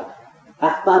aarde.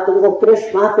 Als wat er ook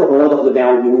terug maakt, dan horen we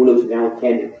wel jongens wel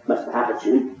kennen, maar ze hebben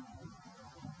het niet.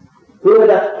 Door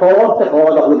dat toort te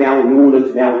horen we wel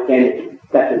jongens wel kennen,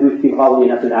 dat er dus gevallen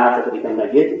in als de aarde dat ik dan naar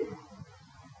zitten.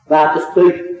 Waar het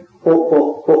stuk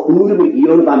voor goede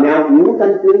begieren van mij nu,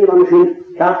 dan kun je misschien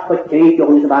zelfs wat kreeg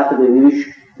om eens wat te doen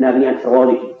naar die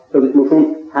aantrolig. Dus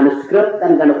misschien aan een script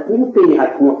en dan een goed ding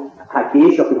gaat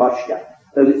deze op een hartje.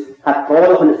 Dus het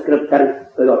toren van een script dan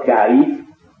dat jij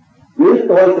nu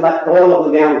toch wat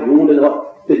toren we gaan doen,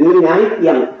 te doen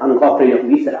eigenlijk aan een kopje op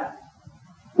Israël.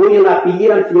 Hoe je naar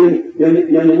hier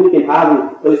je moet je hebben,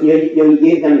 dus je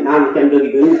geeft hem aan kan door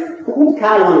die doen. Hoe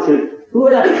kan man schon? Hoe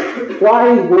dat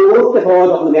twee woorden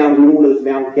houden we gaan doen, dus we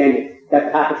gaan kennen. Dat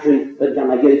gaat schon, dat dan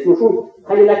maar je zo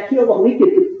kan je dat hier nog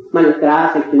niet maar het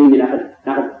graag is te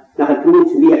naar het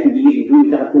bloed weer te dieren, doen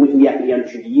naar het bloed weer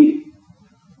te dieren.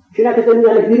 Je hebt het dan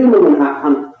aan de buurman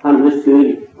aan de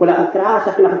steun. Voor dat het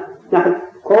graag is naar het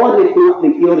koord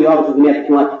met 4 jaar of meer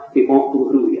te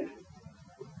groeien.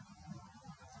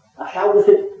 Als je dus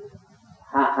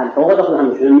het toordig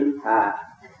aan zijn,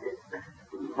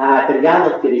 het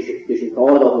verjaardag tussen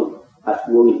toordig als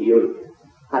gewoon hier,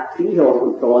 het 4 jaar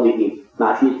van toordig in,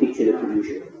 maar je niet te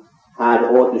verliezen. Het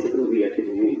oortelijke probeert te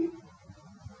doen.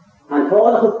 Een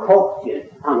toordig kopje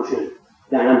aan zijn,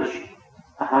 dan is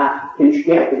een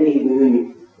sterke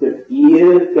tegen de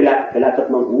dieren, gelaat dat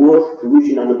man hoort,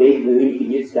 verliezen aan de weg de hun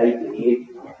genietstijd heeft,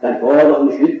 dan toordig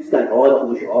om schutz, dan toordig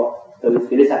om schaf, dat is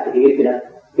veel zaken heeft,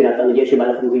 kunnen dan je maar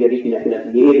dat weer richting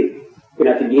kunnen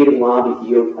leren waar we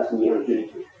hier als niet aan zullen.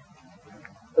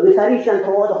 Dat is eigenlijk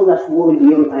een toordig om dat voor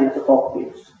hier aan het kopje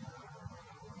is.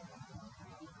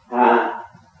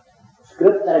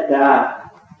 Script dat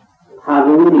daar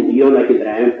gewoon in die jongen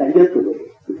gedruimd, dat je te doen.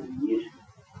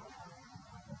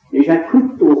 Dus hij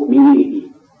goed toch meer.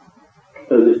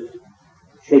 Dus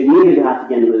ze had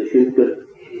je een schulter.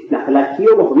 Na gelijk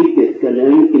hier nog wichtig,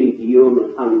 gelijk in die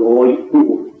jongen aan mooi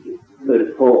toe. Voor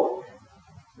het voort.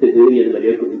 Te doen je de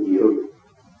melk in die jongen.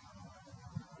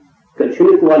 Kan je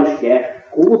niet gewoon zeggen,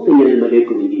 goed in je de melk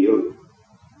in die jongen.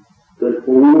 Kan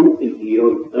goed in die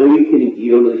jongen, eigenlijk in die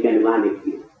jongen, dat kan maar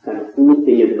niet. Kan goed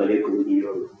in je de melk in die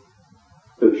jongen.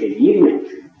 Dus je hier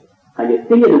mensen. Kan je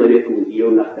tegen de melk in die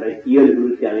jongen achter hier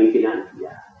bloed gaan in aan.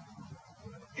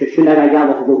 Je zult daar ja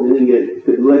wat doen je,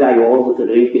 kedua daar je ogen te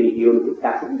drinken in die jongen te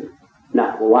kassen.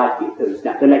 Naar Hawaii, dus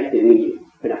naar gelijk te doen.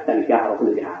 En dan kan ik daar op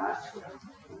de gras.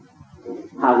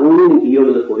 Gewoon die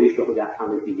jongen de politie op daar aan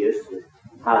het eerste.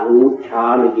 Gewoon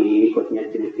charme die wat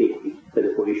niet in de feest voor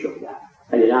de politie op daar.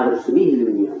 En je laat het niet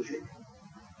doen niet aan je.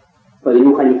 Maar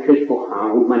nu kan je krijgen voor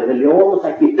gaan, maar de jongen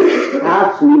zegt je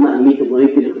haast niemand niet te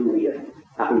blijven te groeien.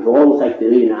 Als een jongen zegt de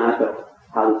reden nader,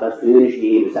 houdt dat steunisch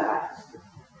geven ze haast.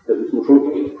 Dus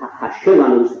moet je haast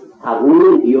aan ons,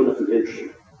 gewoon die jongen te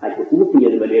lukken. Als je goed in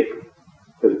je beleeft.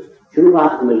 Dus zo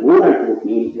was het met woorden ook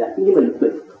niet, dat iemand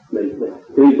met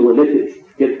twee letters,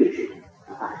 letters.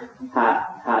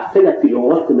 Hij zei dat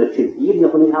piloot met zijn hier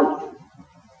nog niet houdt.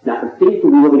 Nach dem Tempo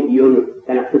hier,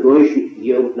 dann nach der Deutschen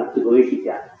hier, nach der Deutschen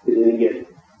ja.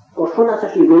 Und schon als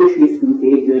ich die Deutschen ist,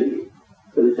 die Idee,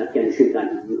 das ist ja eine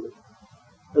schöne Idee.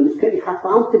 Und das könnte ich auch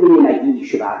auch die Energie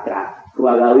schwacher,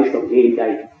 weil er ist doch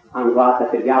Gegenteil an Wasser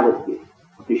verjagt wird.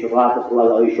 Das Wasser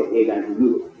soll euch schon Gegenteil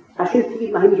tun. Das ist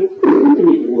nicht mal nicht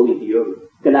nur mit dir,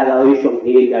 denn er euch schon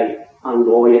Gegenteil an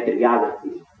Leute verjagt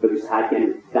wird. Das ist halt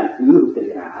ein ganz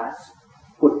übles Gras.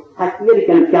 Und hat jeder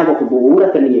kein Pferd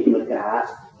geboren, kann nicht immer Gras,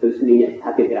 das ist nicht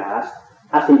hatte Gras.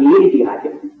 Als een leren die had je,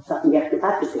 zat een echte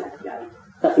uitgeslagen.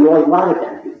 Dat is nooit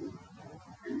waarheid.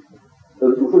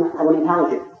 Dus we moeten gewoon in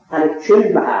houden. Aan het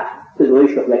schön behaar, te doen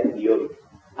is toch met die jongen.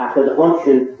 Achter de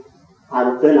hondschen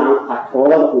hadden we aan het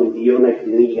horen om die jongen te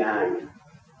doen gaan.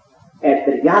 Het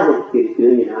verjaardag is te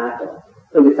doen aan.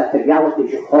 En we zaten verjaardag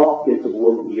is je hoofd te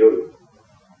doen die jongen.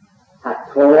 Het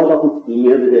horen om die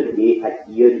jongen de weg het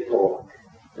hier toch.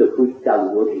 Te goed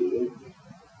kan worden.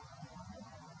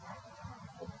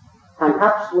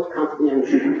 absoluut company aan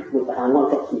zien moet de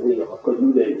aanwezig zijn weer op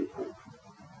kunnen.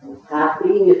 Gaat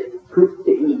je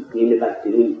putte in de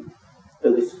batterie.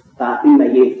 Dus daar in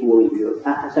mijn jeugd voor je.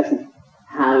 Als je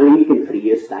haring en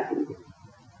vrieslagen.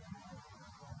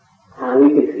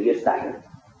 Haring en vrieslagen.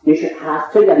 Dus je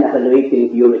haast je dan naar de leuk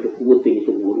in die met de voet in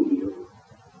te worden hier.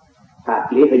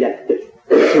 Gaat leven dat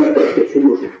het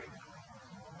moet.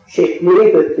 Zeg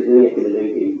leven te doen met de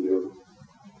leuk in die.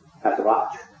 Als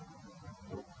wat.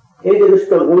 Het is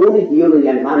de gewone dieren die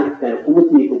een man kan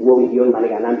goed niet gewoon dieren maar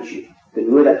gaan aanschieten. De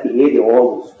nur dat die hele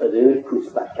oorlog een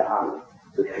kusbak gaan.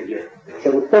 Ze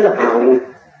moeten gaan.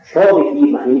 Schau ik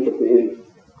hier maar niet op hun.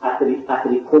 Achter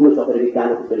die komen zo dat ik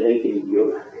aan op de leuk in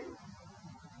die.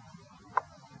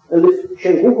 Dus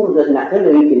ze hoeven dat naar de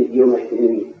leuk in die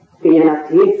te kun je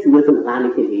natuurlijk veel van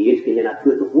aan te lezen, kun je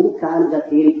natuurlijk hoe kan dat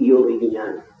hele dieren in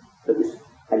aan. Dus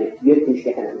hij heeft weer een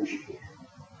steek aan aanschieten.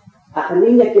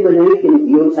 Alleen dat je leuk in die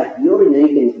dieren zegt, dieren leuk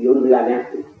in die dieren wil aan.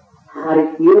 Haar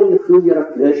ik dieren vroeger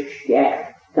op plus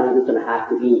sterk. Kan het een hart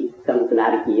doen, kan het een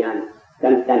hart niet aan,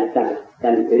 kan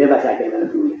het ribben zeggen met een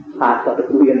vloei. Hart dat de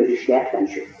vloeier dus sterk aan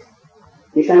zit.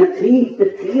 Dus aan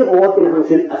de drie woorden aan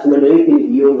zijn als een leuk in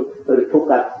die jongen, een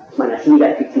toekomst, maar als niet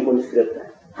dat ik die van schrijven.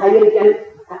 Hij wil dan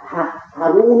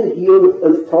haar wonen die jongen,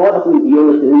 een vader van die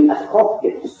jongen te doen als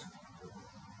kopjes.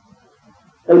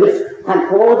 En dus han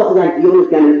vader van die jongen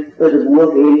kan de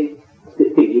boer heen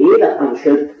te geven aan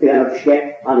schrift, aan het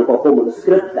schep, aan een volkomen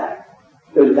schrift daar.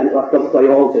 En dan wordt dat bij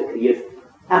ons gekregen.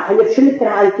 Hij heeft zo'n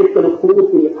kraaltje voor de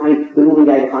goed in een beroemd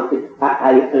hij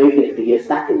heeft gekregen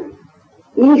staken.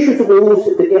 Eens is het ons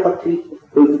de tegen drie,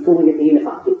 dus de volgende ene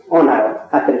van het onhaal,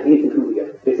 had er geen vloeier.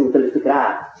 Dus we moeten het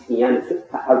graag, die aan het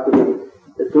uit te doen,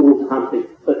 de toekomst handig,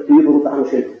 het duurberoep aan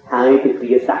zijn, hij heeft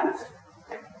gekregen staken.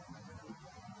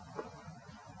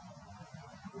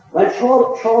 Want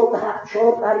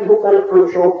schau daar die hoek aan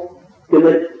schau,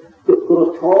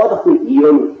 grootvader van die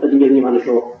jongen, dat is niet van de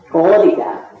show, schau die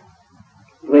daar.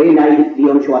 Reina die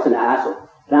jongen zoals een aasel,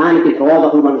 daar is het vader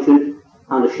van de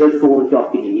aan de schildvogeltje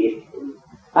opgeleerd.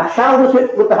 Als schau dus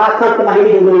met de haatkant maar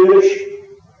in de neus.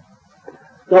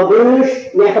 De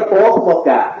neus met gepoogd op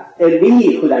elkaar. En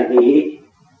wie goed aan die.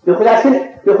 Je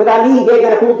gaat daar niet tegen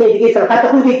de goed tegen die, dat gaat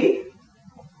toch goed ik.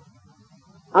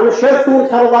 Aan de schildvogel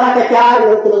gaan we waar het jaar,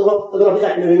 en dan erop is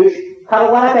het neus. Gaan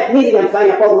we waar het niet, dan zijn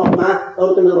je gewoon nog maar,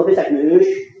 dan erop is het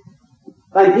neus.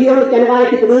 Want die jongen kan waar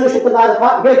ik het neus op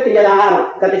de geeft in je armen.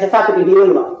 Dat is het vaak in die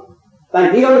jongen.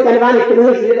 Want die jongen kan waar ik het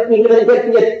neus op de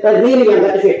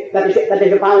dat is niet, dat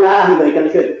is een paar dagen bij kan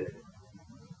schudden.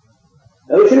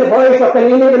 We zullen voor je op de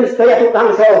linie van de streek op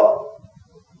aan zo.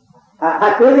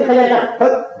 Hij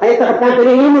heeft gepland in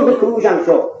de hemel de cruise aan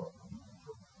zo.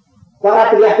 Waar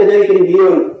had hij echt de neus in die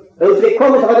jongen? Dus ik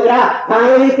kom eens op de graag,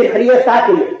 maar ik in Grieën staat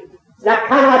in je. Dat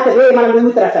kan het weer maar een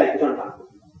ultra zijn, zo'n van.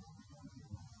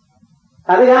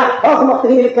 Hij dacht, och mocht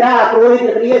hij in de kraas, voor in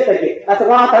de Grieën stukje. Dat is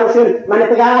waterhuisje, maar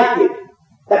een gaatje.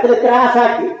 Dat is een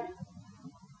kraasatje.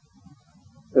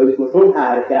 Dus ik moet zo'n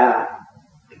haar kraas.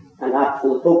 En dat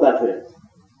voelt het ook als we.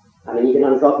 En dan niet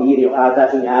dan op hier,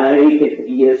 als een jaar,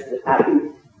 die is het atje.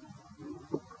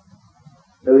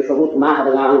 Dus we moeten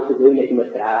maken aan te doen, dat je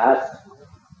met kraas.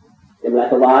 En met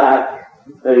de waarheid,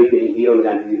 ik ben hier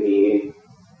dan nu heen.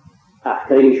 Ach,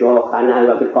 krijg je zo, ga naar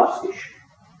wat het kost is.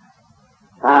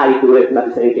 Ga ik doe het met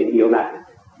de zeker in die onnacht.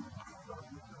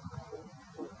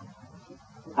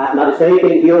 Maar de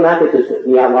zeker in die onnacht is het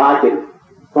niet aan water.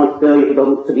 Want kun je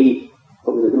dan drie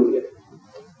op de groeien.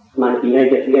 Maar die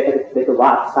mensen die met een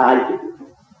waterstaaltje.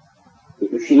 Die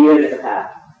toucheert het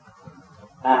gaat.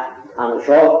 Ach, aan de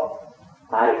zo,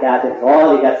 hij gaat het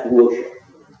houden als woesje.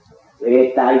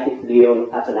 Weet tijd het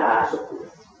leeuwen als een haasel.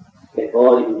 Het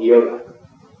houden in die jongen.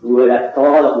 Hoe dat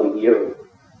talig moet doen.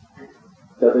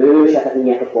 De heus had het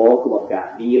niet gevolgen op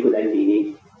elkaar, die goed en die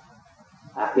niet.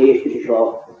 Ach, eerst is het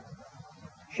zo.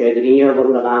 Schedrieën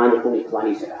worden er aan, ik kom niet van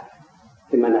Israël.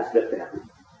 Ik ben naar terug te gaan.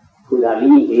 Goed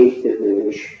alleen heeft het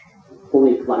heus, kom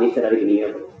ik van Israël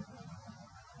genieten.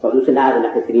 Wat doet ze naden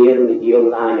naar het creëren met die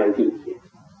jongen aan jouw kindje?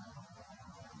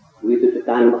 Hoe is het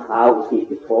dan nog houden, niet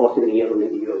het voorste creëren met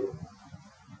die jongen?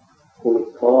 Kom ik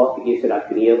voorste Israël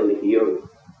creëren met die jongen?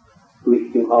 Hoe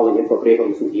ik hem houden in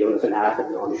verbrekking in die jongen zijn haast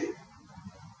en onzin.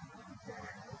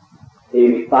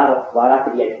 En ik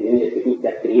waar die het niet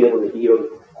dat creëren met die jongen?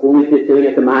 Hoe is het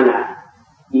toen te mannen?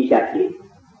 Die zegt je.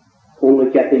 Hoe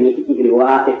ik het niet in de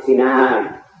water zien aan?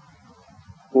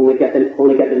 Hoe ik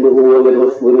het behoorlijk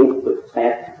was voor ons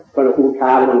schrijft van een goed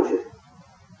kaalmansje.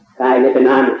 Ga je met een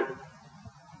naam.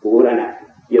 Vooraan,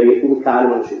 je goed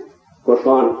kaalmansje.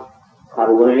 Persoon,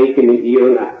 ga wijken met die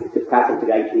jongen, te kassen te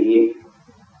rijden heen.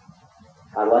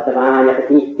 Wat er aan je het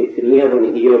niet te creëren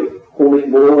met die jongen. kom ik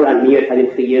more en meer van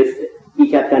het geest.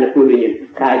 Ik heb dan een poelingen,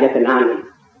 ga je dat aan.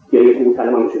 Je moet aan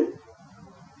de mensen.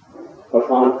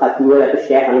 Waarschijnlijk gaat het door dat de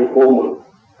zeggen komen.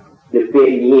 De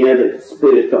periode, de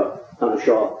spiritual, dan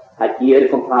zo. Het hier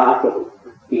compassie,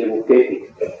 hier moet kijken.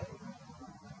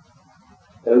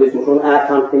 Dus we zo'n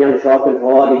uitgang van de zaken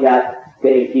houden dat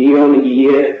religion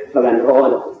hier we gaan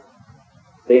houden.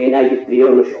 We gaan naar de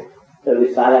prion zo.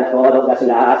 We zullen houden dat ze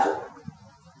laten.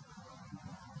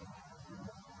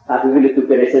 Als we willen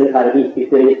toepassen, gaan we niet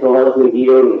kunnen trouwen met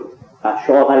hier. Als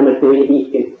zo gaan we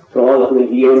niet trouwen met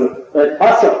hier. Het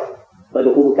passen, wat de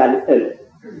hoe kan het doen.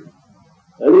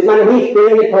 Dus man niet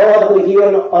kunnen trouwen met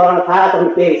hier, of een vader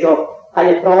met deze, ga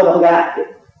je trouwen gaten.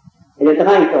 En het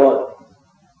gaat trouwen.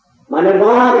 Maar er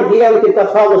waren heel veel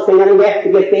personen die aan de weg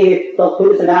te geven tot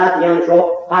toen ze laten en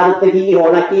zo hadden te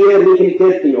dieren en keer niet in de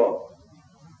kust.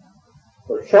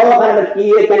 Zo gaan we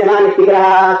hier kunnen we aan het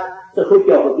gras, zo goed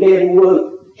je ook leven.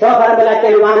 Zo gaan we dat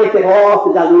kunnen we aan het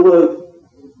hoofd, dat doen we.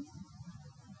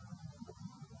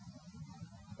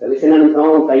 We zijn aan het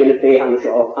grond van je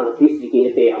tegenschap, aan het christelijk in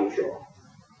de tegenschap.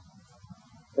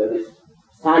 Dus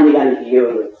staan die aan het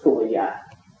hier zo'n jaar.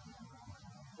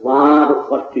 Waar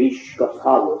wordt triest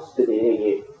alles te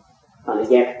dingen aan de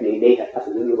jeugd die deze als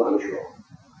een nieuwe aan de school.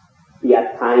 Die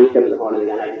had tijd om de honden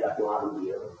gaan uit dat waren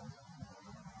hier.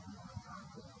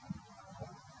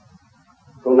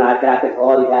 Toen na het raad het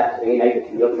houden dat een uit het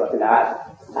field wat laat,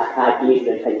 hij gaat niet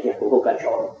met zijn jeugd ook aan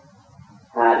school.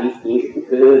 Hij is niet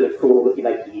de hele school die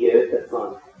bij die jeugd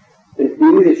van een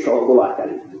uur school gewacht kan.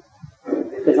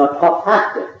 Het is nog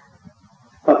ophatten.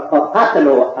 Ophatten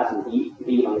nog als een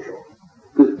die aan de school.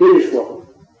 Good tilsloppen,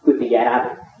 good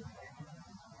jaren.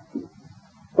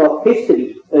 Voor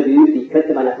history, het uur die kunt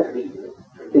van het gegeven.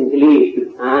 Een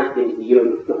geleerd aan de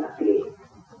jongen van het geleerd.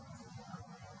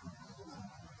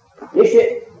 Dus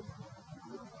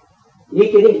je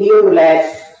kunt hier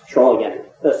les schooien.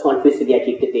 Het is gewoon tussen die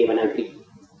adjecten van een krieg.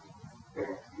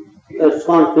 Het is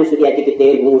gewoon tussen die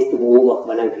adjecten moest wonen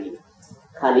van een krieg.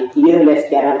 Ga ik hier les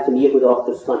keren te meer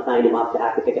gedachten van fijne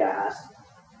maatjagen te graas.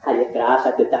 Ga je gras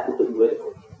uit de dag moeten worden.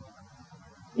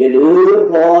 Je loer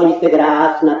gewoon de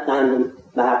gras naar tanden,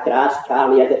 maar gras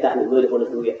kan je de dag moeten worden van het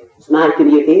groeien. Smaak je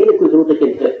niet hele goed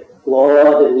in de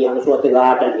woorden, niet aan een soort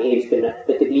water en eens kunnen,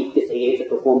 met de liefdes eens,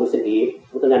 het komen ze neer,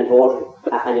 moeten dan horen.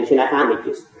 Dan gaan je naar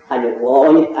gametjes. Ga je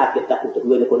gewoon uit de dag moeten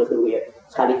worden van het groeien.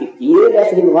 Ga ik hier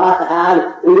lessen in het water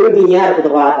halen, een jaar voor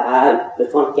het water halen, dus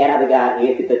van kerken gaan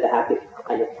even te hakken.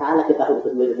 Ga je gaan de dag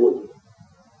moeten worden.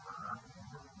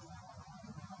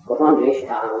 Waarom is het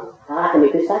aan? Ga je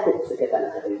niet zeggen dat ze het aan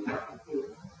het geven.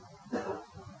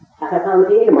 Ga je aan het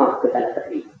ene maken aan het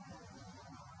geven.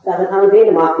 Ga je aan het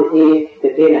ene maken dat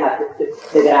de ene had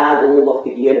te dragen of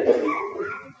te dieren te geven.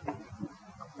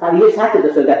 Ga je zeggen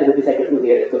dat ze dat de zeggen moet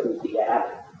leren tot niet te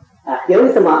dragen. Als je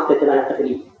ons maakt het aan het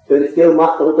geven, dus je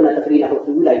maakt het aan het geven naar het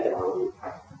toeleid te maken.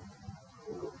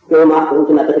 Je maakt het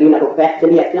aan het geven naar het vechten,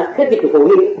 niet echt naar het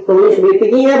gewoon eens mee te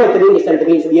gaan, want er is dan de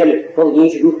mensen weer van die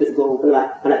eens roept te komen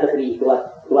aan het geven,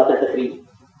 wat het geven.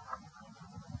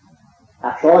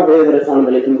 Als je over het aan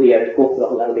willen doen weer, ik hoop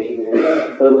nog lang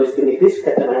beetje, dan moet je niet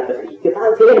kusketten aan het geven. Je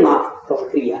gaat het helemaal toch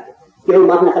geven. Je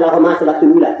maakt nog een maand wat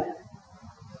toeleid.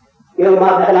 Je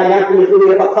maakt nog een jaar niet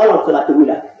meer wat kalm te laten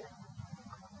toeleid.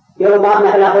 Je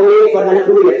maakt nog een week voor een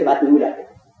groeier te laten toeleid.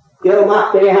 Je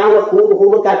maakt er gaan of hoe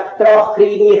moet dat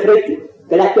terugkrijgen in je grutje.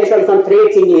 Gelijk is al zo'n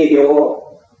treetje in je hoor.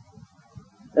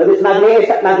 Dus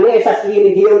magnees als je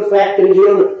in de heel slecht in de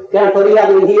heel, kan voor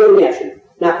jou in de heel neersen.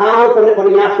 Nou gaan we van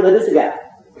de jaarste naar de gaat.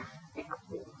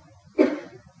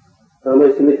 Dan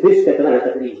moet je met wisketten aan het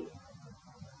geven.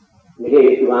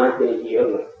 Meneer, je waant in de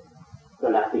heel,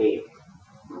 dan dat leven.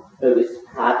 Dus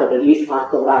gaat er de liefst van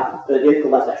te laten, het is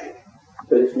was dat je.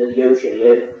 Dus naar de jeugdje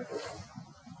leven.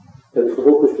 Dus de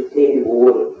hoek is de tegen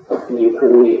woorden, of nieuw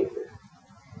gooien.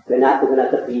 Daarna we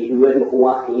dat die huur me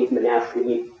gewoon geeft, maar naast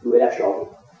niet, hoe dat zo.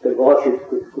 Dan was je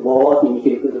gewoon niet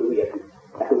meer kunnen doen.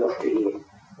 Dat we nog steken.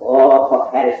 Oh, wat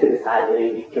er is te bestaan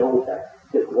in die klanten.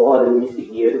 De woorden moesten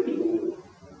hier op die manier.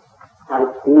 Aan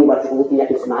het groen wat goed niet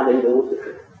eens maar in de route.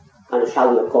 Aan de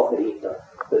schouw de koffer heeft dat.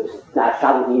 Dus daar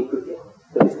schouw niet goed.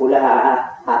 Dus voor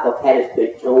haar wat er is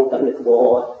te klanten met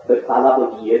woord, we vallen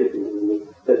op hier op die manier.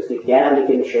 Dus ik gerne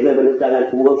in de schillen willen dan een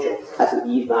hoortje, als het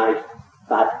hier waait.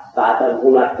 Vater,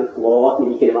 hoe laat het woord,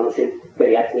 niet in de mensen,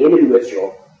 creëert hele duurtje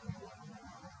op.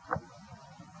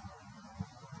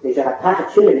 Dus je gaat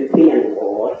het zullen nu geen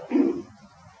woord.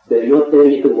 De joden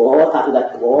die het woord, als je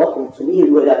dat woord, en zo niet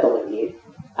hoe dat dan weer.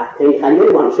 Dan gaan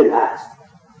jullie mensen haast.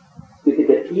 Dus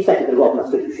de kies dat je er wat naar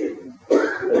te doen.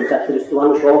 Dus dat je dus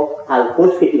gewoon zo, al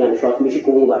voorschiet je dan zo, als je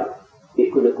kon worden. Vi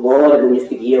kunne klare de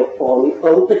stiger og vi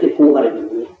alltid til kåre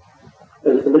de.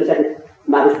 Så vil jeg si,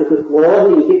 men hvis du kunne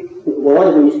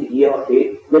klare de stiger og det,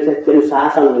 men så kan du sa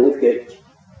sammen med en skjøtt.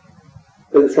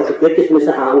 Så skjøttes med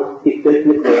seg han, de skjøtt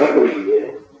med klare og de.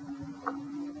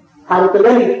 Har du ikke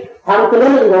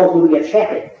lønnet noe som du gjør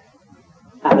skjæret?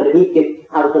 Har du ikke,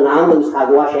 har du ikke navn og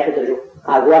skal gå av skjæret,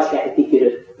 har gå av skjæret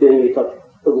ikke døgn ut og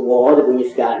klare de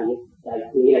skjæret. Det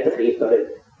er helt og fritt og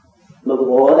høyt. Men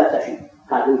klare det seg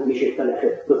har du ikke skjøtt og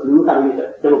lønnet. Så flu har du ikke,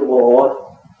 så klare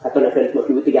at du har følt med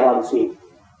flu til gavn sin.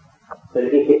 Så det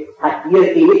er ikke, at de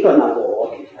er ikke for meg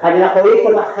klare. Kan jeg ha høyt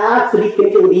for meg hatt så litt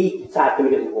mye og de saker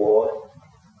mye klare.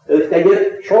 Skal jeg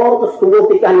kjøre og stå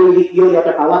til den i litt gjør at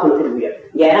jeg kaller på noe for mye.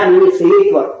 Jeg er mye sikker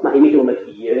for, men jeg vet om at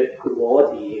de er klare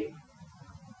de.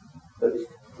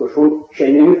 For sånn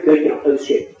kjenner jeg ikke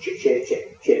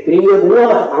at kring og gå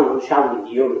av han og sjalden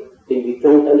de gjør. Den vi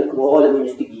trångt an klare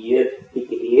minst de gir,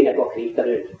 ikke hele på kritter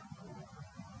ut.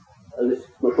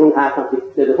 For sånn her kan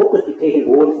det hokes til tegen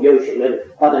vårens gjørsel,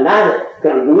 og den der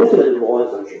kan gå som det var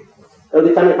sånn skjønt. Og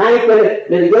det kan jeg tenke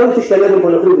med det gjørsel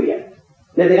på noe fruge.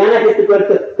 Men det kan jeg ikke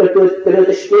til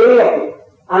å stege opp.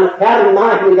 Han fjern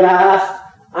mat med gras,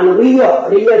 han rio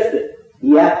frieste.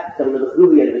 Ja, som det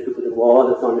fruge hvis du kunne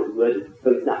være sånn ut.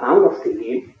 For hvis det er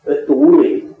norskelig, et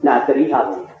dårlig, når det er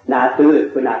havn. Naar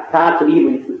død, for naar kaart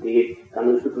livet is gedeeld,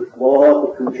 dan is het verzwaard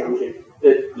op toekomst.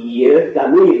 Het hier, dat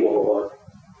moet je worden.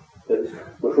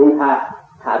 Maar zo'n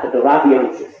gaat het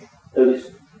rabiantje. Het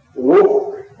is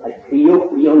hoog, het kriok,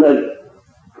 300.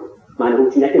 Maar dan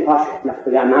moet je net in passen, dat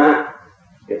je ja maar,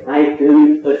 je gaat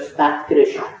doen, het staat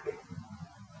geschak.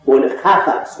 En het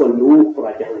gaat van nu, voor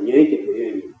wat je aan je te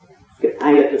doen. Je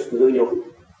gaat het dus nu nog,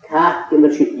 kaart in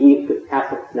de schedien, je gaat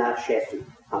het naar schessen,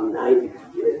 aan nijdig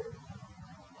hier.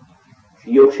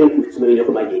 Eu sempre me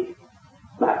lembro mais dele,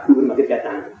 mas tudo me quer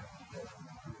tanto.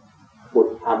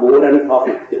 Por amor a não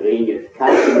fazer de reino,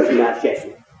 cada um tinha acesso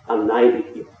a nada.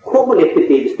 Como ele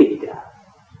teve este grau?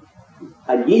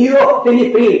 Ali eu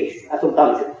tenho preço a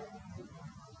soltar.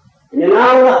 E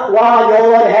não lá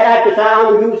eu era que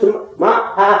são os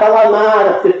mas a falar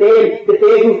mais que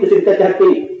tem que se tratar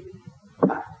aqui.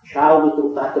 Chau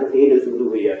do tratar deles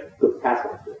do dia, do caso,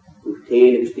 do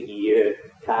tênis de guia,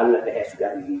 Carla de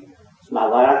Escali. Maar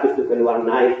waar is het wel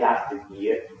naar je kaart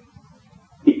hier?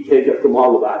 Ik kijk je kom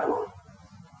al waar man.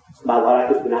 Maar waar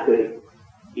is het natuurlijk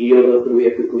hier dat we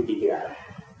weer goed gaan.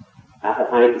 Hij gaat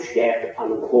hij te sterken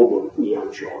aan een gewoon niet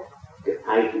aan zo. Dat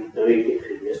hij de neuke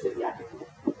geweest het jaar.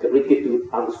 Dat ik het doe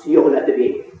aan de ziel naar de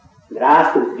weg.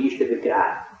 Draast en vrieste de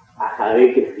kraag. Hij gaat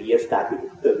ook vier stappen.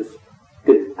 Dus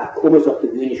hij komt op de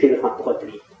bühne in gaan te gaan.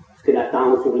 Dus kan hij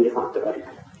dan zo in gaan te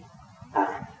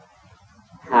gaan.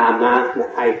 Hama na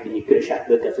hype ni crescere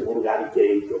perché se vuoi gare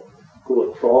dietro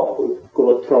con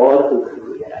trovare un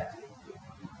criminale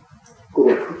con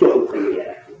tutto un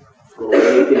criminale con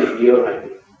le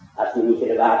giorni a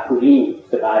sinistra va così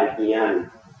se vai piano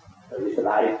se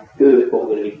vai più con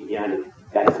le piano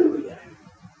che criminale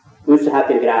questo ha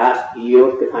che gras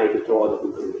io che fai di trovare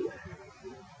un criminale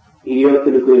io che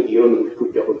lo io non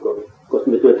tutto con cosa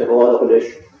mi tu trovare con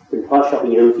il fascia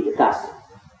piano di casa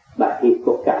ma che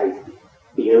toccai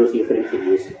e eu se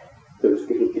referência pelos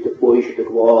que a gente depois de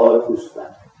agora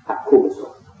custa a coisa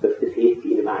para ter feito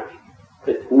in mais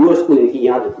depois com ele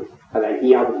guiado para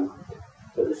guiado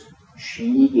pelos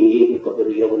chegue e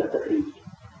poderia na terra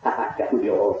a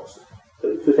carregadores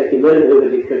isso é que não é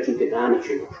o que a gente dá nem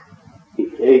chegou e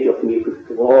creio que o que me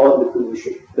provou me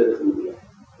puxa para família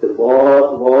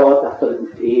provou a toda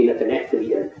a vida na net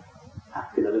vida a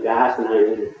que não gás na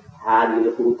área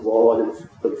do futebol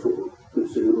do sul do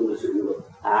sul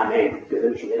Amen.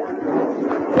 Gehört schon wieder an.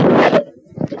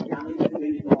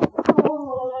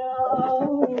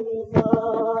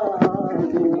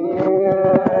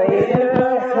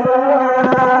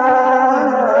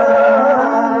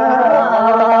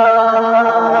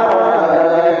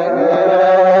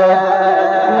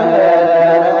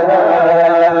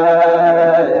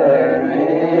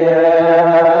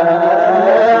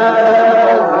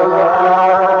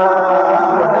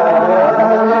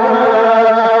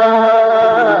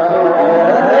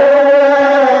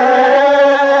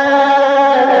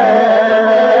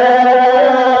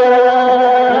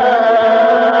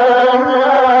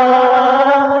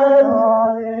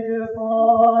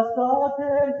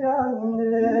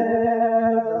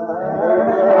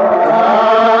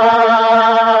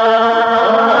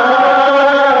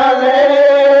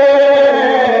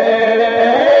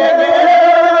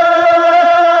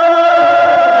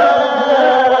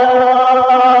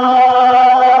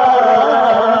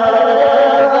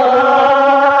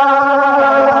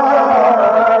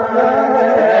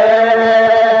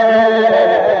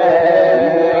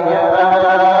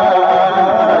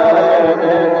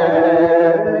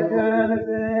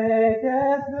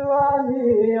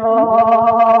 Oh